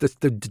 But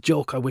the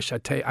joke I wish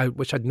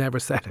I'd never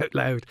said out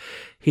loud.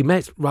 He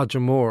met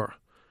Roger Moore.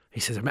 He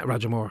says, "I met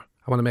Roger Moore.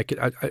 I want to make it."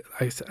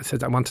 I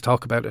said, "I want to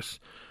talk about it."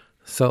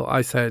 So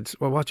I said,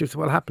 "Well, what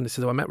happened?" He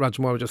said, "I met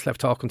Roger Moore. We just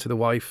left talking to the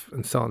wife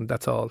and son.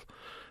 That's all."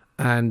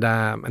 And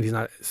he's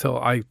not. So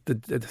I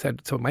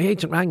said. So my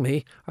agent rang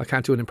me. I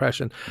can't do an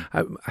impression.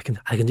 I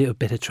can do a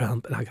bit of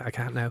Trump, but I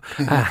can't now.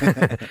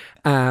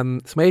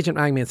 So my agent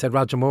rang me and said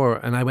Roger Moore,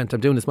 and I went,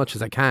 "I'm doing as much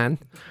as I can,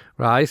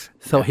 right?"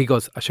 So he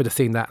goes, "I should have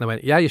seen that," and I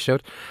went, "Yeah, you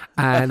should."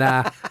 And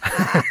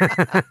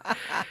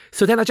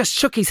so then I just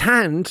shook his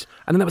hand,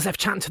 and then I was left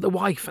chatting to the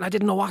wife, and I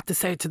didn't know what to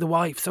say to the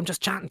wife, so I'm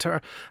just chatting to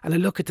her, and I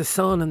look at the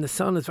son, and the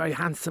son is very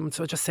handsome,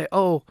 so I just say,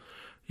 "Oh,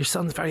 your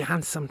son's very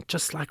handsome,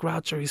 just like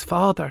Roger, his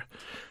father."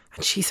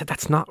 And she said,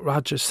 "That's not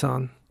Roger's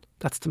son.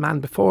 that's the man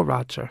before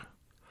Roger.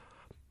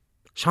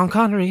 Sean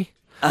Connery.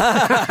 Of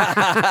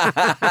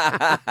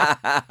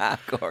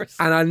course.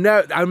 And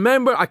I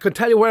remember, I could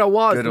tell you where I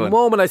was. Good the one.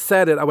 moment I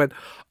said it, I went,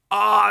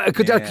 I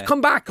could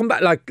come back.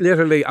 Like,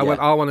 literally, I went,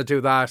 I want to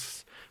do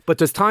that. But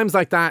there's times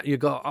like that you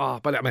go,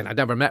 but I mean, I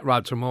never met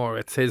Roger Moore.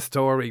 It's his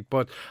story.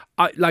 But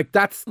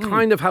that's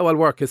kind of how I'll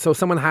work. Is so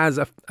someone has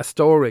a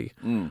story,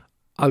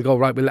 I'll go,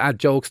 right, we'll add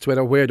jokes to it,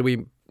 or where do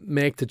we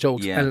make the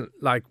jokes? Yeah. And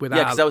like with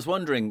Yeah, because I was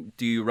wondering,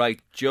 do you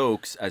write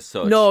jokes as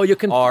such? No, you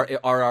can. Or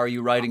are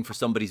you writing for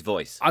somebody's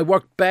voice? I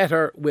work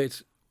better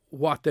with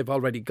what they've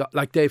already got.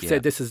 Like Dave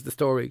said, this is the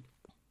story.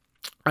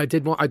 I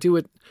do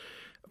it.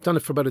 I've done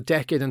it for about a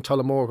decade in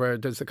Tullamore, where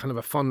there's a kind of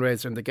a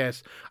fundraiser and they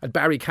get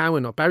Barry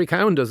Cowan up. Barry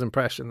Cowan does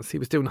impressions. He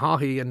was doing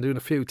Haughey and doing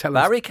a few.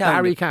 Barry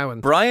Cowan. Cowan.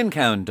 Brian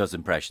Cowan does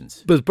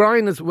impressions. But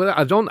Brian is, well,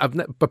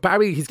 but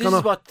Barry, he's This gonna.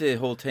 is what the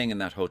whole thing in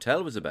that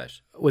hotel was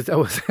about. Was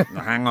The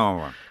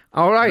hangover.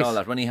 all right. And all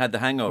that, when he had the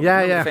hangover. Yeah,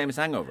 Remember yeah. the famous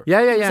hangover?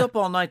 Yeah, yeah, He was yeah. up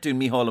all night doing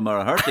Micheál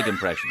Mara Hertig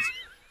impressions.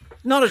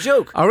 Not a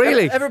joke. Oh,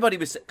 really? Everybody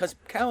was... Because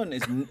Cowan,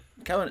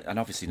 and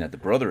obviously now the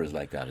brother is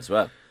like that as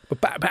well.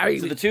 But Barry,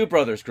 So the two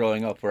brothers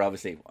growing up were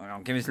obviously,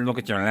 give us a look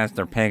at your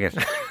Lester Piggott.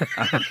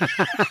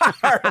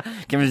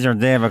 Give us your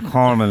David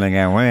Coleman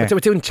again, will they were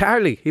doing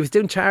Charlie. He was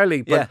doing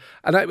Charlie. But, Yeah.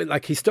 And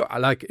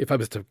if I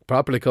was to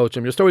properly coach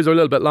him, your stories are a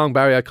little bit long,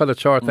 Barry. I cut it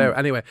short there.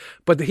 Anyway,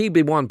 but he'd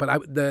be one.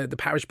 But the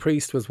parish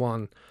priest was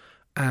one.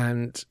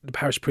 And the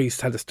parish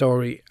priest had a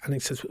story. And he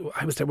says,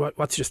 I was there,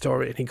 what's your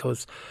story? And he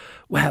goes,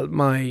 well,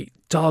 my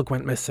dog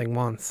went missing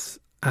once.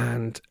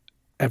 And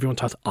everyone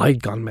thought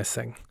I'd gone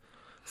missing.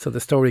 So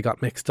the story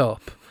got mixed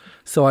up.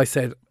 So I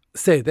said,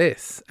 say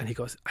this. And he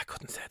goes, I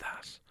couldn't say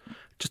that.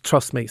 Just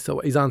trust me. So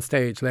he's on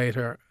stage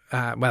later.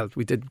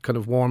 We did kind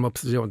of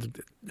warm-ups.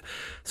 And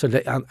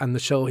the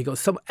show, he goes,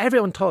 so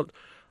everyone thought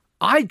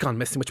I'd gone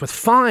missing, which was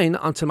fine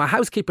until my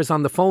housekeeper's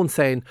on the phone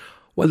saying,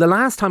 well, the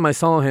last time I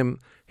saw him,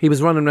 he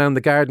was running around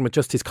the garden with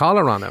just his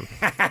collar on him.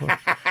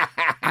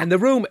 And the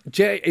room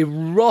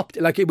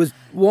erupted. Like, it was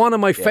one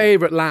of my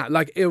favourite laughs.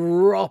 Like,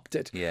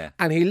 erupted. Yeah.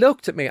 And he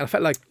looked at me and I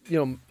felt like,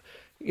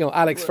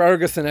 Alex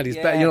Ferguson at his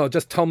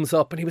just thumbs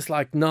up, and he was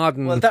like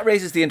nodding. Well, that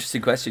raises the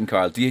interesting question,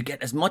 Carl. Do you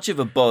get as much of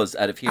a buzz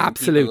out of hearing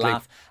Absolutely. people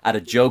laugh at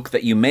a joke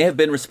that you may have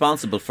been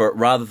responsible for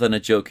rather than a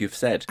joke you've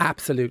said?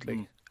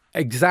 Absolutely.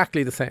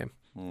 Exactly the same.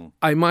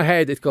 In my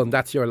head, it's going,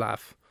 that's your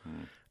laugh.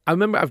 I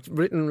remember I've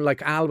written,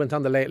 like, Al went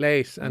on the Late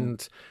Late,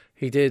 and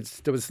he did,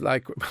 there was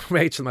like,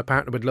 Rachel, my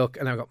partner, would look,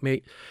 and I got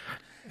me,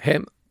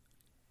 him,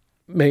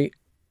 me,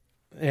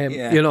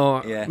 Yeah,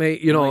 me,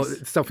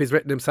 nice. stuff he's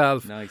written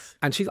himself. Nice.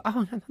 And she's,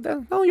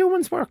 no, your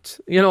one's worked.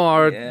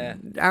 Or Yeah.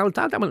 Al,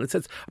 that one. It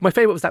says, my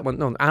favourite was that one.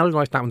 No, Al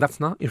liked that one. That's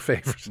not your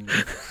favourite.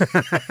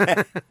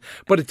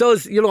 But it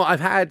does,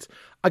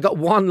 I got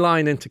one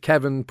line into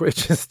Kevin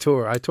Bridges'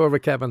 tour. I toured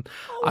with Kevin.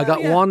 I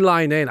got one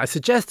line in. I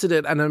suggested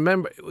it, and I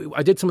remember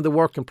I did some of the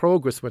work in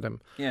progress with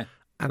him. Yeah.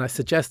 And I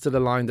suggested a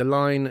line. The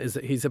line is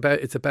it's about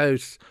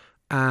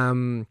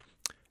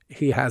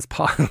he has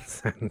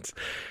piles and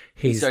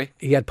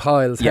he had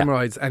piles,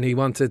 hemorrhoids, and he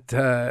wanted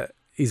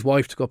his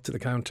wife to go up to the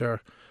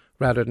counter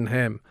rather than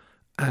him.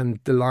 And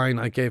the line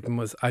I gave him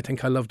was, I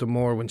think I loved her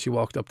more when she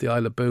walked up the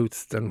aisle of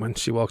Boots than when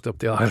she walked up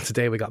the aisle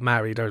today we got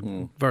married, or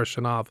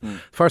version of.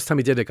 First time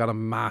he did it, got a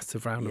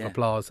massive round of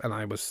applause, and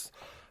I was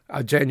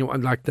a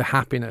genuine, like, the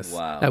happiness.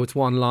 Wow. That was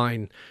one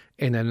line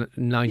in a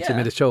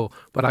 90-minute show.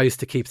 But I used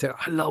to keep saying,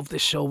 I love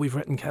this show we've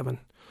written, Kevin.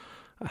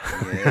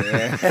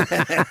 Yeah.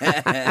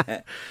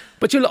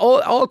 But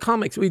all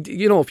comics,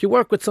 if you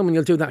work with someone,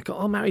 you'll do that. Go,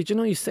 oh, Mary,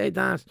 do you say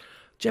that?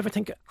 Do you ever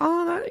think,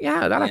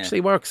 that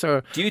actually works?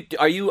 Or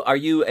Are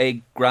you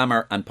a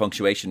grammar and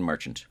punctuation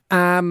merchant?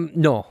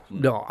 no.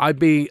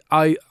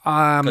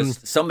 Because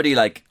somebody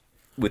like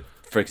with,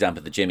 for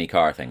example, the Jimmy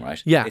Carr thing,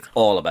 right? Yeah. It's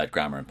all about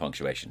grammar and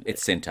punctuation.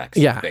 It's syntax,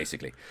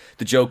 basically.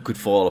 The joke could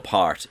fall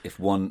apart if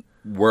one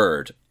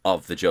word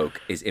of the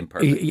joke is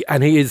imperfect.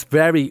 And he is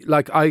very,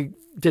 like, I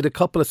did a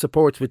couple of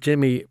supports with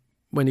Jimmy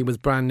when he was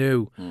brand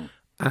new.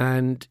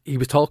 And he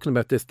was talking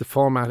about this, the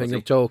formatting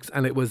of jokes,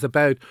 and it was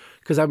about,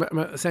 because I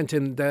sent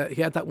him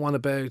he had that one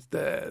about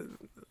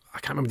I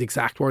can't remember the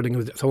exact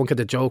wording, so I won't get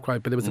the joke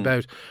right, but it was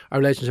about our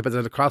relationship at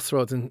a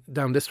crossroads, and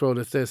down this road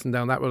is this, and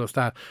down that road is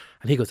that.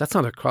 And he goes, that's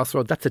not a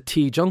crossroad, that's a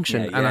T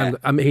junction. Yeah,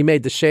 And he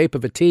made the shape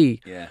of a T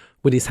Yeah.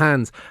 with his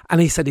hands. And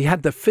he said he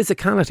had the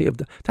physicality of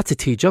that's a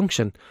T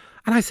junction.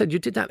 And I said, you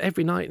did that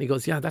every night? And he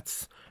goes, yeah,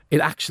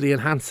 it actually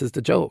enhances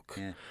the joke.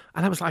 Yeah.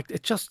 And I was like,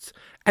 it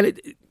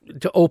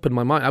to open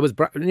my mind. I was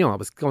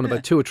going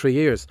about 2 or 3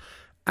 years,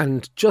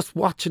 and just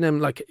watching him,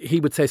 like, he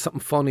would say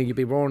something funny, you'd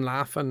be roaring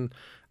laughing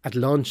at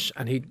lunch,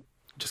 and he'd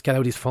just get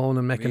out his phone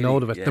and make a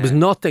note of it. Yeah. There was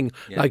nothing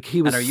like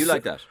he was. And are you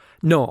like that?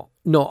 No.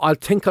 I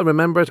think I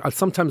remember it. I'll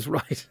sometimes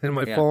write in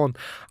my phone.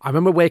 I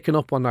remember waking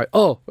up one night.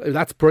 Oh,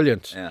 that's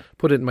brilliant. Yeah.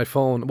 Put it in my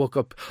phone. Woke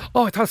up.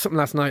 Oh, I thought something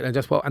last night. And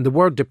and the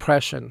word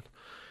depression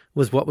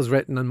was what was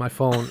written on my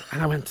phone,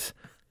 and I went,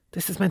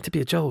 this is meant to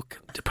be a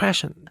joke.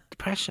 Depression.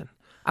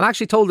 And I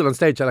actually told it on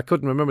stage that I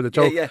couldn't remember the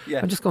joke.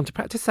 Yeah. I'm just going,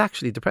 this is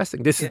actually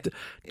depressing. This is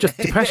just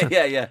depression.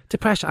 Yeah.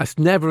 Depression. I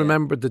never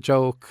remembered the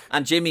joke.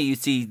 And Jimmy,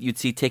 you'd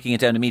see taking it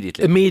down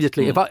immediately.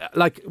 Immediately. If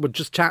we're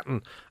just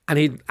chatting and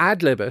he'd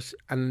ad-lib it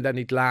and then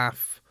he'd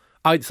laugh.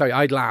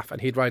 I'd laugh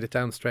and he'd write it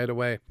down straight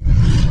away.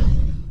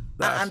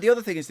 And the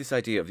other thing is this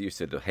idea of, you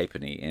said, the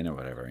halfpenny in or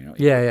whatever.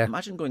 Yeah.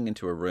 Imagine going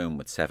into a room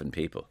with 7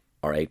 people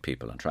or 8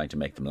 people and trying to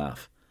make them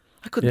laugh.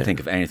 I couldn't think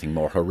of anything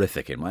more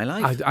horrific in my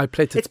life. I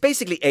played to it's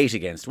basically 8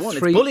 against 1.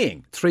 It's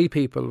bullying. 3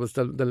 people was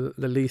the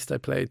least I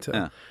played to.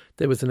 Yeah.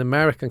 There was an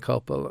American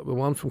couple,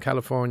 one from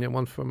California,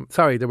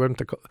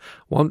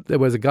 there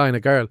was a guy and a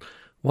girl,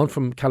 one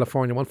from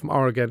California, one from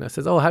Oregon. I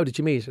says, oh, how did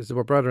you meet? I said,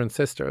 we're brother and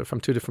sister from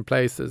 2 different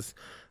places.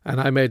 And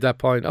I made that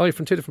point, oh, you're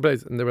from 2 different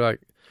places? And they were like,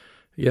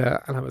 yeah.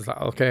 And I was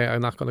like, okay, I'm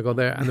not going to go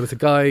there. And there was a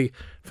guy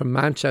from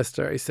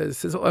Manchester. He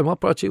says, oh, and what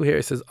brought you here?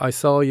 He says, I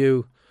saw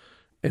you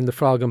in the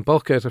Frog and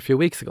Bucket a few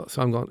weeks ago.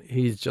 So I'm going,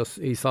 he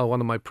saw one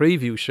of my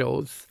preview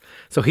shows.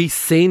 So he's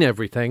seen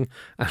everything.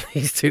 And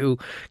these two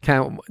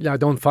I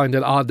don't find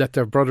it odd that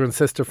they're brother and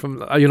sister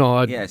from, I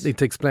need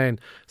to explain.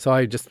 So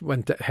I just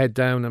went head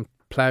down and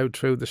ploughed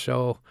through the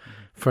show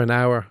for an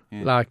hour,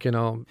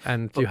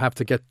 and you have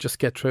to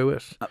get through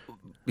it.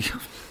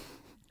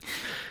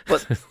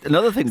 But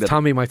another thing that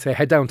Tommy might say,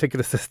 head down, take it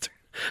a sister.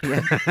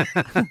 Yeah.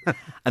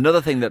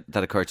 Another thing that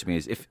occurred to me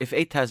is if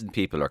 8,000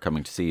 people are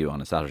coming to see you on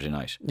a Saturday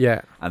night,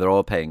 and they're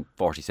all paying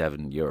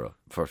 €47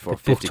 for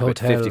 50 quid,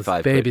 hotels,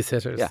 55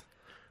 babysitters, quid.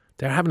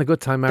 They're having a good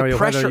time, Mario. The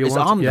pressure is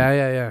on them.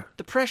 Yeah.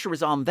 The pressure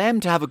is on them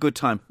to have a good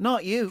time,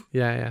 not you.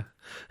 Yeah.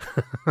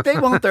 They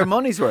want their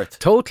money's worth.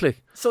 Totally.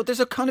 So there's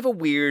a kind of a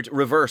weird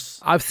reverse.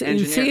 I've seen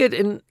you see it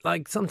in,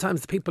 like,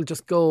 sometimes people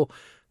just go.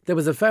 There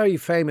was a very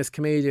famous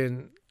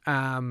comedian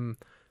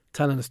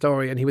telling a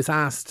story, and he was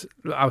asked.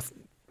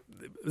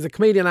 The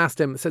comedian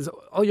asked him, says,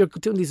 "Oh, you're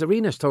doing these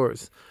arena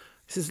tours."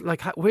 He says,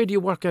 "Like, where do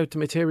you work out the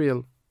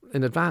material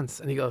in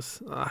advance?" And he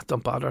goes,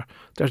 "Don't bother.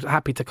 They're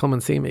happy to come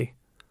and see me."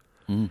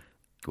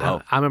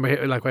 Wow. I remember,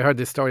 I heard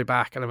this story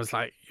back, and I was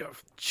like, "You're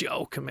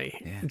joking me."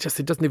 Yeah.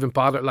 It doesn't even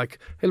bother. Like,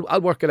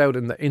 I'll work it out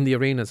in the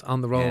arenas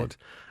on the road,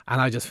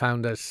 and I just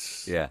found it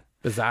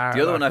bizarre.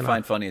 The other one I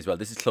find funny as well.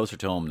 This is closer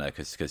to home now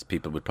because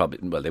people would probably,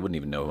 they wouldn't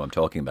even know who I'm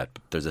talking about.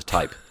 But there's a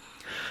type,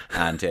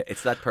 and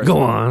it's that person.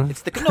 Go on.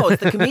 It's the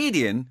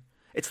comedian.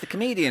 It's the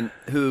comedian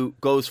who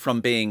goes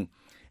from being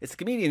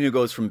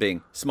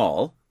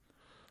small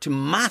to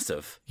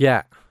massive.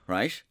 Yeah.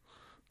 Right?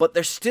 But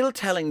they're still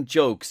telling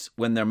jokes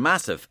when they're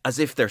massive as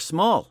if they're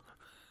small.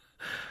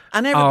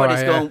 And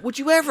everybody's going, would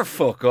you ever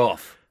fuck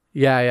off?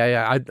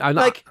 Yeah. I'm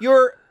not. Like,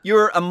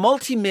 you're a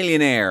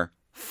multi-millionaire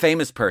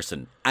famous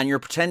person and you're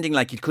pretending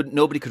like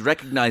nobody could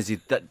recognise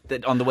you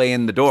that on the way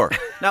in the door.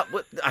 Now,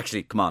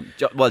 actually, come on.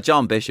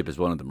 John Bishop is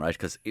one of them, right?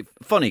 Because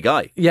funny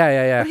guy.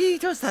 Yeah. But he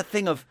does that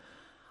thing of,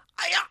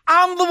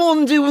 I'm the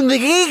one doing the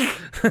gig.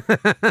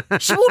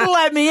 She wouldn't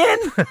let me in.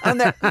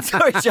 And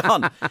sorry,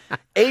 John,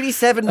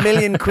 87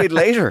 million quid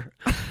later.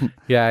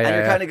 Yeah. And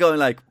you're kind of going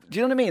like, do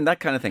you know what I mean? That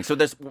kind of thing. So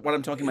there's what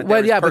I'm talking about.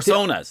 Well, there is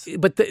personas.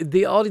 But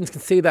the audience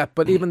can see that.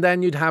 But even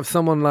then, you'd have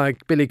someone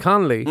like Billy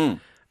Connolly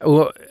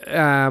who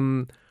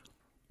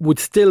would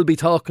still be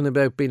talking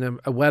about being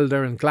a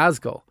welder in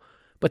Glasgow.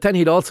 But then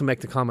he'd also make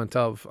the comment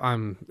of,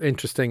 I'm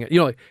interesting.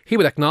 He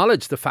would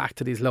acknowledge the fact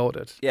that he's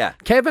loaded. Yeah.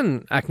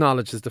 Kevin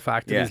acknowledges the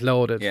fact that he's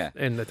loaded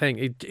in the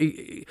thing.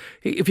 He,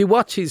 if you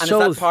watch his shows...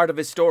 And is that part of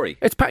his story?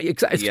 It's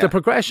the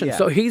progression. Yeah.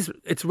 So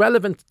it's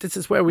relevant. This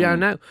is where we are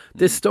now.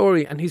 This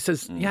story. And he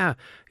says,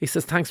 he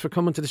says, thanks for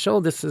coming to the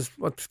show. This is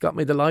what's got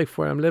me the life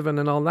where I'm living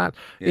and all that.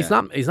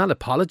 Yeah. He's not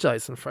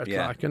apologising for it,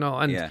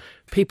 and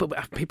people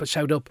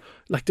shout up.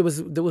 Like there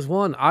was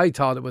one, I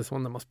thought it was one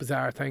of the most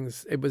bizarre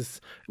things. It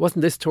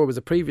wasn't this tour, it was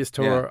a previous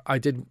tour. I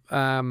did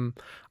Ramesh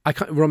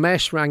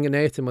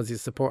Ranganathan was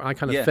his support. I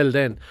kind of filled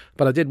in,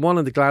 but I did one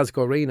of the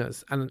Glasgow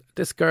arenas, and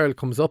this girl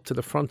comes up to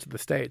the front of the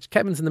stage.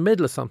 Kevin's in the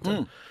middle of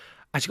something,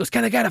 and she goes,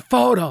 "Can I get a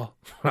photo?"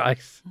 Right.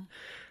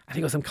 And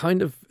he goes, "I'm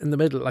kind of in the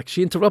middle." Like,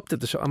 she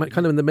interrupted the show. I'm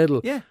kind of in the middle.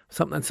 Yeah.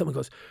 Something, and someone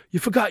goes, "You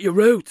forgot your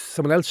roots."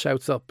 Someone else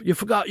shouts up, "You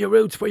forgot your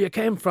roots, where you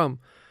came from."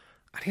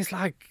 And he's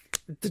like,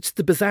 just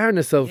the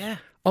bizarreness of,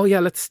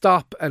 let's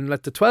stop and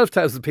let the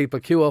 12,000 people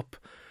queue up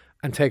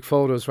and take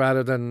photos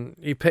rather than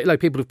you pay,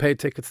 like people who've paid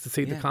tickets to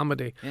see the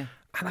comedy. Yeah.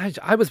 And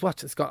I was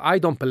watching Scott. I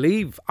don't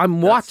believe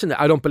watching it.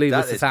 I don't believe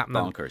this is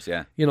happening. Bonkers,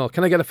 yeah.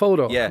 Can I get a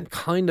photo? Yeah. I'm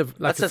kind of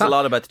like, that says a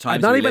lot about the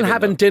times. I'm not even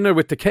having dinner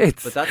with the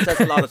kids. But that says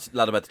a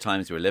lot about the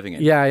times we're living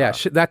in. Yeah.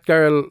 That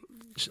girl,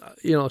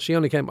 she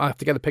only came. I have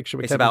to get a picture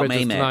with Kevin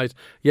Bridges tonight.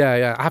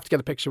 Yeah. I have to get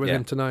a picture with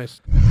him tonight.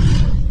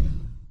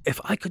 If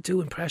I could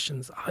do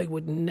impressions, I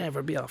would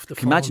never be off the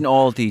phone. Imagine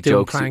all the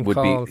jokes would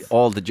calls. be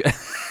all the.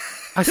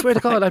 I swear to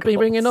God, I'd be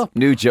bringing up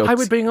new jokes. I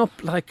would bring up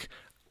like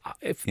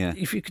if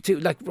you could do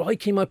like Roy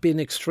Key might be an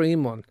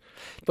extreme one,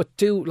 but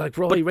do like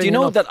Roy. But do you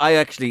know that I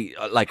actually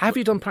like? Have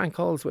you done prank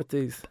calls with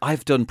these?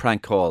 I've done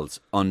prank calls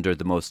under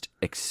the most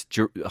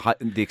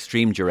the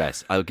extreme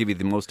duress. I'll give you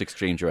the most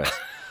extreme duress.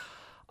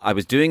 I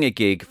was doing a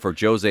gig for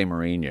Jose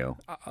Mourinho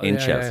in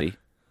Chelsea,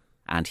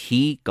 and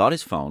he got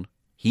his phone.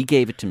 He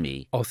gave it to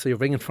me. Oh, so you're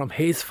ringing from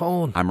his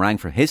phone? I'm rang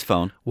from his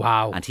phone.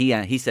 Wow. And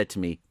he said to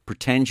me,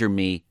 pretend you're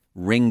me,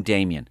 ring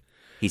Damien.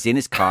 He's in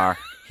his car,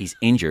 he's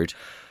injured,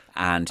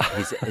 and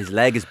his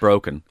leg is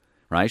broken,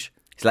 right?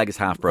 His leg is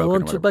half broken. I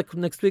want you back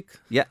next week.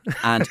 Yeah,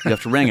 and you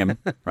have to ring him,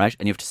 right?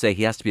 And you have to say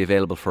he has to be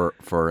available for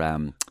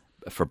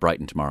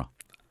Brighton tomorrow.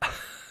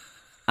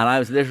 And I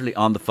was literally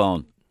on the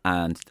phone,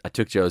 and I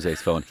took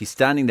Jose's phone. He's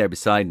standing there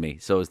beside me.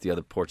 So is the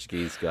other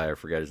Portuguese guy, I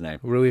forget his name.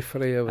 Rui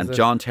Faria was And it?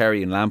 John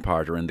Terry and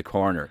Lampard are in the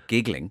corner,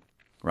 giggling,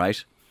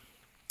 right?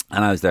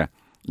 And I was there.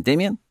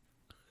 Damien,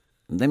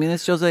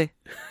 it's Jose.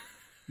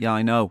 Yeah,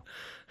 I know.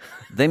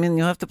 Damien,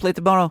 you have to play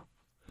tomorrow.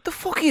 What the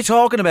fuck are you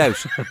talking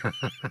about?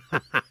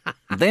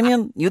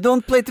 Damien, you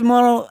don't play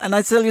tomorrow and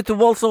I sell you to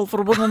Walsall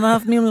for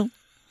 $1.5 million.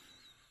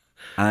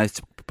 And I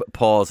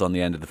pause on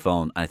the end of the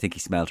phone, and I think he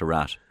smelt a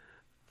rat.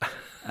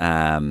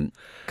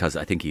 Because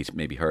I think he'd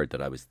maybe heard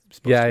that I was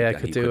supposed to I he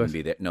could do couldn't it.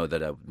 be there. No,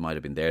 that I might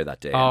have been there that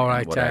day. Oh, and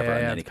right, whatever. yeah.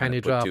 And then he kind Penny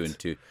of put dropped. two and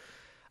two.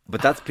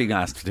 But that's being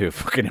asked to do a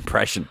fucking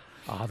impression.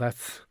 Oh,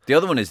 that's... The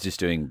other one is just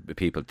doing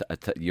people.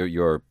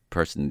 Your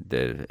person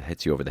that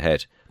hits you over the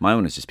head. My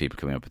one is just people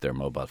coming up with their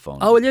mobile phone.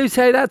 Oh, will you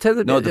say that?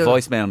 No, the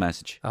voicemail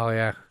message. Oh,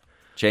 yeah.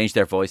 Change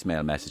their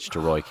voicemail message to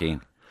Roy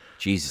Keane.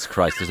 Jesus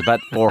Christ, there's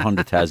about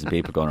 400,000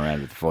 people going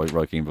around with the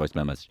Roy Keane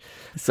voicemail message.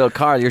 So,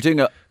 Carl, you're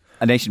doing a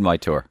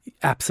nationwide tour.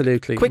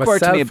 Absolutely. Quick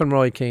Myself word to me. and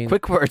Roy Keane.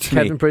 Quick word to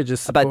Kevin me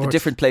Bridges about the support.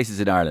 different places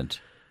in Ireland.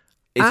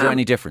 Is there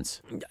any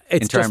difference? It's in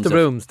just terms the of-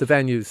 rooms, the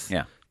venues.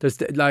 Yeah. There's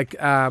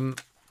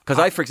Because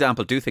I, for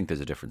example, do think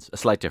there's a difference, a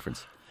slight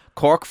difference.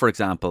 Cork, for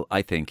example,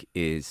 I think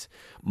is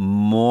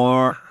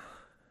more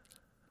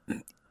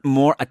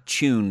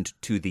attuned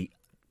to the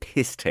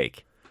piss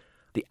take,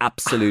 the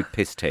absolute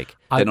piss take,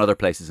 than other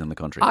places in the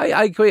country.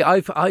 I agree.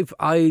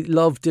 I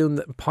love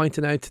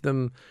pointing out to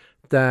them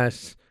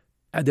that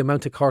the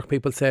amount of Cork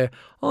people say,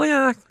 "Oh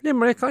yeah,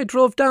 Limerick. I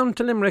drove down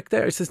to Limerick."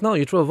 There, he says, "No,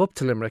 you drove up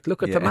to Limerick.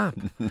 Look at the map.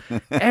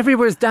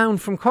 Everywhere's down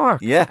from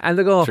Cork." Yeah, and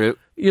they go, true.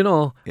 You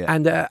know. Yeah.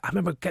 And I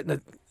remember I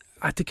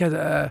had to get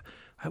a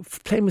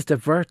plane was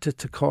diverted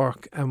to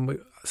Cork, and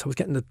so I was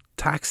getting a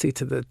taxi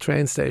to the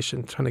train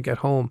station trying to get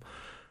home,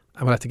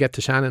 and I had to get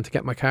to Shannon to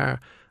get my car.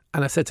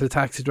 And I said to the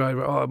taxi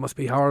driver, "Oh, it must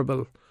be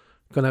horrible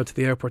going out to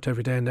the airport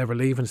every day and never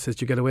leaving." He says,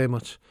 "Do you get away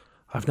much?"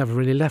 "I've never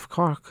really left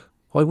Cork.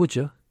 Why would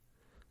you?"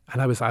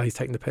 And I was, he's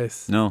taking the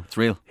piss. No, it's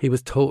real. He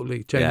was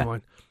totally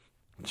genuine.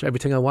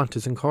 Everything I want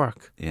is in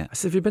Cork. Yeah. I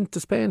said, "Have you been to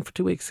Spain for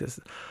 2 weeks?" He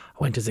says, "I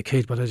went as a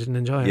kid, but I didn't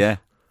enjoy it." Yeah,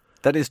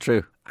 that is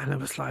true. And I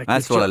was like,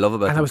 That's what I love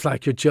about And I them. was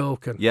like, "You're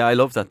joking." Yeah, I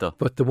love that though.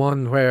 But the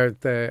one where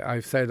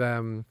I've said,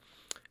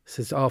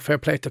 says, "Oh, fair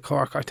play to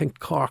Cork. I think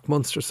Cork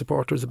Munster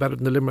supporters are better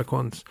than the Limerick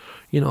ones.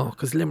 You know,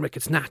 because Limerick,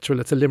 it's natural,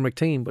 it's a Limerick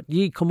team. But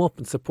ye come up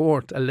and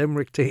support a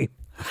Limerick team."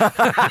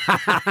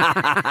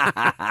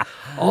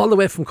 All the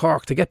way from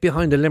Cork to get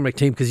behind a Limerick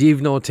team because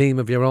you've no team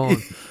of your own.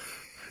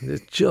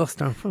 It's just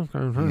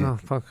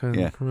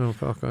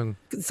fucking.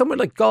 Somewhere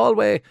like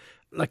Galway,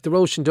 like the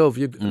Roche and Dove,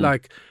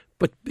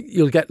 but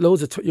you'll get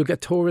loads of you'll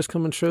get tourists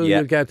coming through.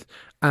 Yeah.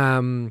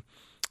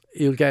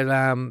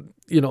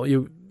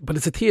 But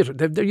it's a theatre.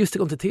 They're used to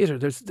going to theatre.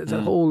 There's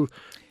a whole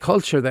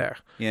culture there.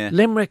 Yeah.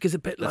 Limerick is a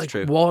bit That's like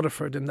true.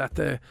 Waterford in that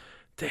they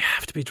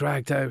have to be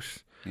dragged out.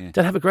 Yeah.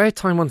 They'll have a great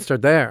time once they're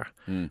there.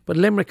 But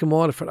Limerick and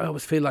Waterford, I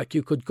always feel like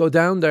you could go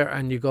down there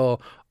and you go,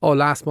 "Oh,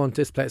 last month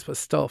this place was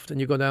stuffed," and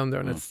you go down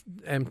there and it's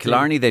empty.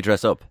 Killarney, they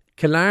dress up.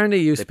 Killarney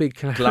used to be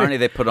Killarney,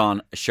 they put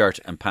on a shirt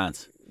and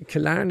pants.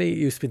 Killarney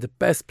used to be the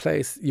best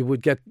place. You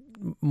would get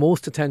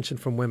most attention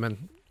from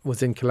women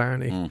was in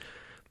Killarney.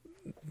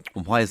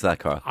 Why is that,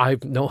 Carl?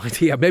 I've no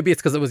idea. Maybe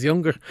it's because I was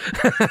younger.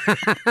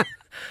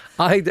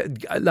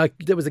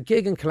 There was a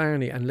gig in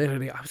Killarney, and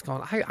literally I was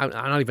going, I'm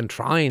not even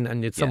trying,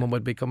 and someone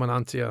would be coming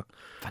on to you.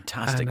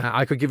 Fantastic. And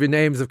I could give you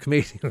names of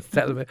comedians,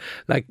 tell me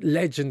like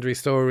legendary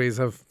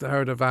stories I've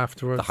heard of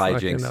afterwards. The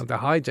hijinks. Like, the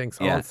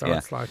hijinks also.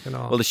 It's like,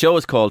 Well, the show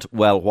is called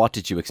Well, What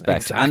Did You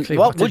Expect? Exactly. And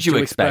what would you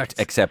expect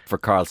except for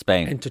Karl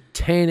Spain?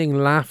 Entertaining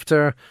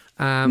laughter.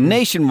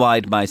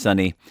 Nationwide, my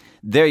sonny.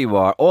 There you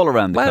are, all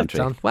around the Well country.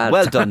 done,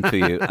 well done to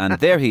you. And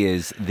there he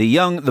is, the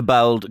young, the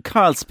bowled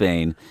Karl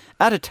Spain,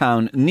 at a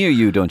town near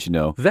you, don't you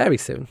know? Very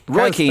soon.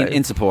 Roy Keane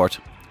in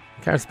support.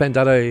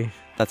 KarlSpain.ie.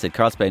 That's it,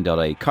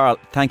 KarlSpain.ie. Carl,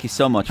 thank you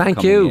so much for Thank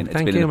coming you. in. It's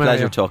Thank been you, a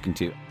pleasure Mario. talking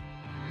to you.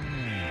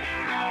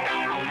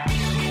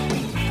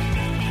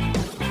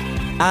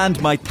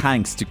 And my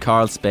thanks to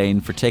Karl Spain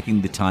for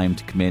taking the time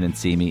to come in and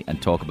see me and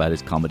talk about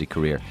his comedy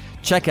career.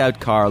 Check out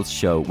Karl's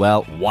show,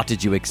 Well, What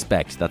Did You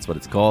Expect? That's what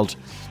it's called,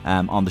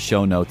 on the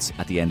show notes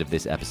at the end of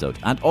this episode.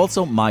 And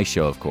also my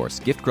show, of course,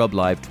 Gift Grub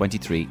Live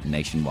 23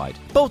 nationwide.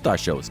 Both our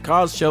shows,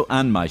 Karl's show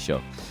and my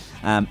show.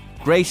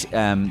 Great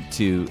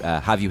to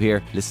have you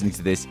here listening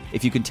to this.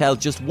 If you can tell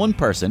just one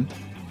person,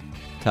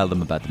 tell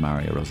them about the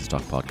Mario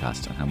Rosenstock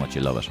podcast and how much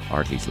you love it, or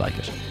at least like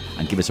it.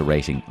 And give us a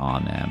rating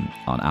on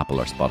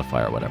Apple or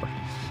Spotify or whatever.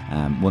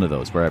 One of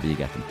those, wherever you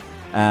get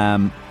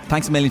them.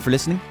 Thanks a million for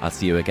listening. I'll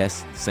see you, I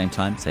guess, same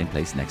time, same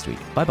place next week.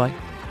 Bye-bye.